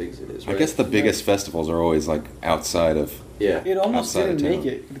be as big as it is, right? I guess the biggest festivals are always like outside of. Yeah. It almost Outside of didn't make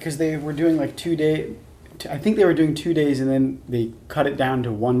town. it because they were doing like 2 day. I think they were doing 2 days, and then they cut it down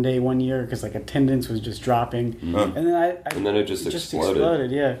to 1 day 1 year because like attendance was just dropping, and then And then it just exploded.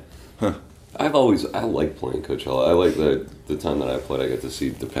 Yeah. I like playing Coachella. I like the time that I played. I got to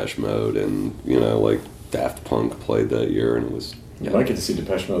see Depeche Mode and like Daft Punk played that year, and it was. You might get to see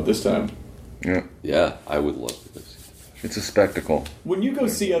Depeche Mode this time. Yeah, Yeah, I would love to see. it's a spectacle. When you go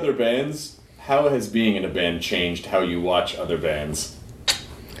see other bands, how has being in a band changed how you watch other bands?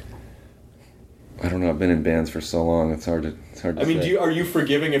 I don't know. I've been in bands for so long. It's hard to. I mean, say. are you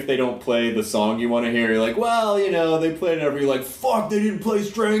forgiving if they don't play the song you want to hear? You're like, well, they played it. You're like, fuck, they didn't play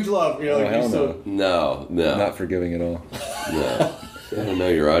Strangelove. Oh, hell no. No, Not forgiving at all. no. You gotta know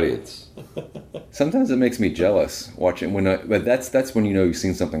your audience. Sometimes it makes me jealous watching but that's when you've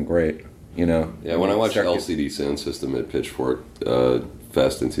seen something great. Yeah, when I watched Start- LCD Sound System at Pitchfork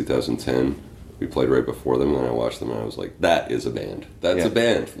Fest in 2010, we played right before them, and then I watched them, and I was like, that is a band. That's Yeah. a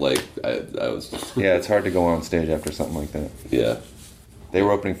band. Like, I was... Yeah, it's hard to go on stage after something like that. Yeah. They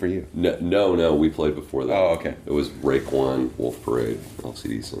were opening for you. No, we played before that. Oh, okay. It was Raekwon, Wolf Parade,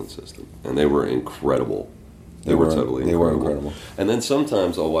 LCD Sound System, and they were incredible. They were totally They incredible. were incredible. And then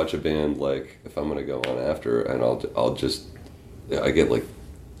sometimes I'll watch a band, like, if I'm going to go on after, and I'll just... I get, like,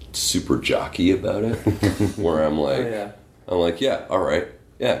 super jockey about it, where I'm like, yeah, all right.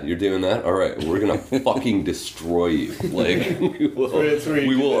 Yeah, you're doing that? All right, we're going to fucking destroy you. Like, we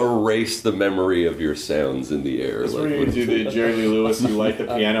will erase the memory of your sounds in the air. That's like, where you do the Jerry Lee Lewis, you light the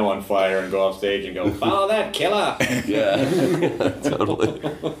piano on fire and go off stage and go, follow that killer! Yeah, totally.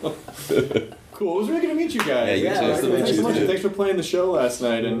 Cool, it was really good to meet you guys. Yeah, you too. Thanks so much. Thanks for playing the show last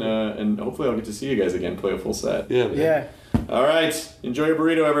night, and hopefully I'll get to see you guys again play a full set. Yeah, man. Yeah. All right, enjoy your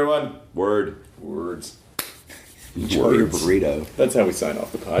burrito, everyone. Word. Words. Enjoy your burrito. That's how we sign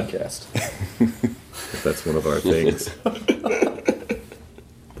off the podcast. If that's one of our things.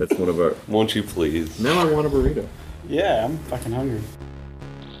 That's one of our... Won't you please? Now I want a burrito. Yeah, I'm fucking hungry.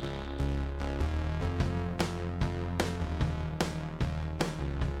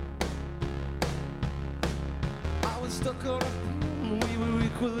 I was stuck on a phone, we were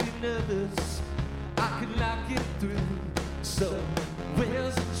equally nervous. I could not get through. So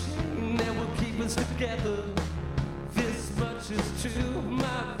where's the chain that will keep us together? This much is true,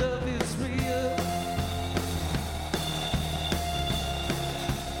 my love is real.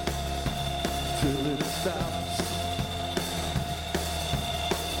 Till it stops.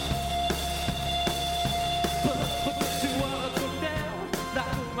 But you wanna go down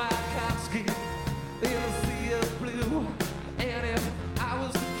like my Kowski in a sea of blue. And if I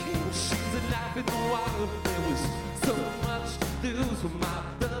was the king, she's a knife in the water. There was so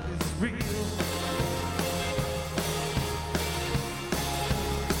my love is real.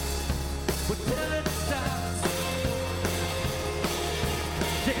 But till it stops,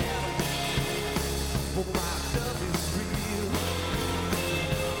 yeah. Well, my love is real.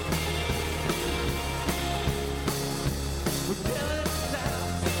 But till it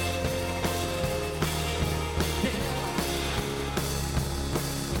stops, yeah.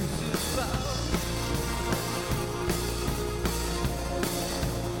 This is love.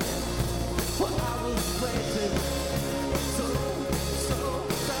 Well, I was waiting so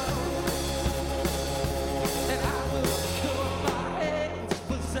long, and I will throw my hands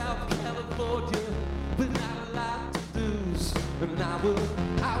for South California, but not a lot to lose. And I would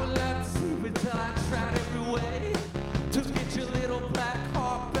like to see it till I tried every way to get your little black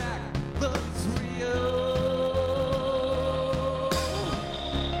heart back. Love is real.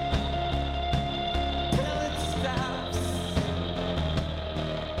 Till it stops.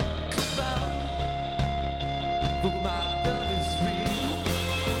 But my love is real.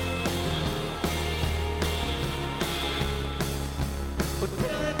 But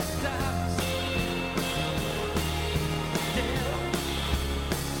till it stops, yeah.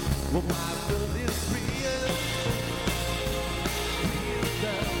 Well, my love is real. Real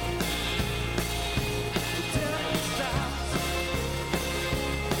love. But till it stops,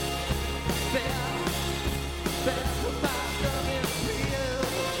 yeah. My love is real.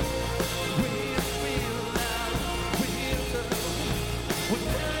 Real, real love. Real love. Well,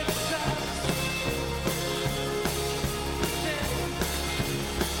 till it stops, yeah.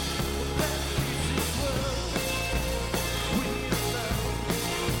 Well, this is world. Real love.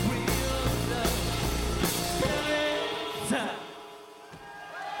 Real love. Till it stops.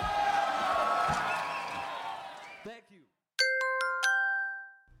 Thank you.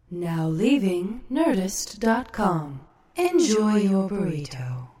 Now leaving Nerdist.com. Enjoy your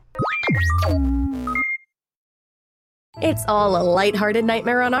burrito. It's all a lighthearted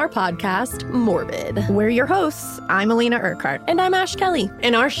nightmare on our podcast, Morbid. We're your hosts. I'm Alina Urquhart. And I'm Ash Kelly.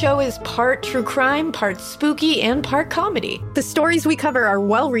 And our show is part true crime, part spooky, and part comedy. The stories we cover are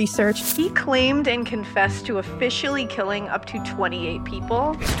well-researched. He claimed and confessed to officially killing up to 28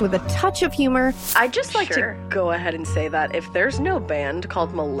 people. With a touch of humor. I'd just like to go ahead and say that if there's no band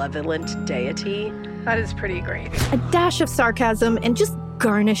called Malevolent Deity, that is pretty great. A dash of sarcasm and just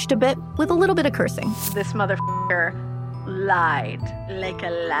garnished a bit with a little bit of cursing. This motherfucker lied like a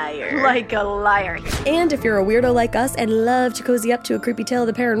liar. Like a liar. And if you're a weirdo like us and love to cozy up to a creepy tale of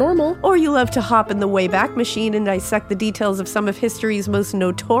the paranormal, or you love to hop in the Wayback Machine and dissect the details of some of history's most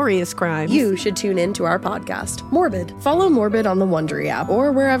notorious crimes, you should tune in to our podcast, Morbid. Follow Morbid on the Wondery app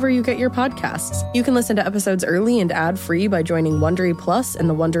or wherever you get your podcasts. You can listen to episodes early and ad-free by joining Wondery Plus in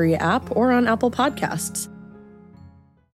the Wondery app or on Apple Podcasts.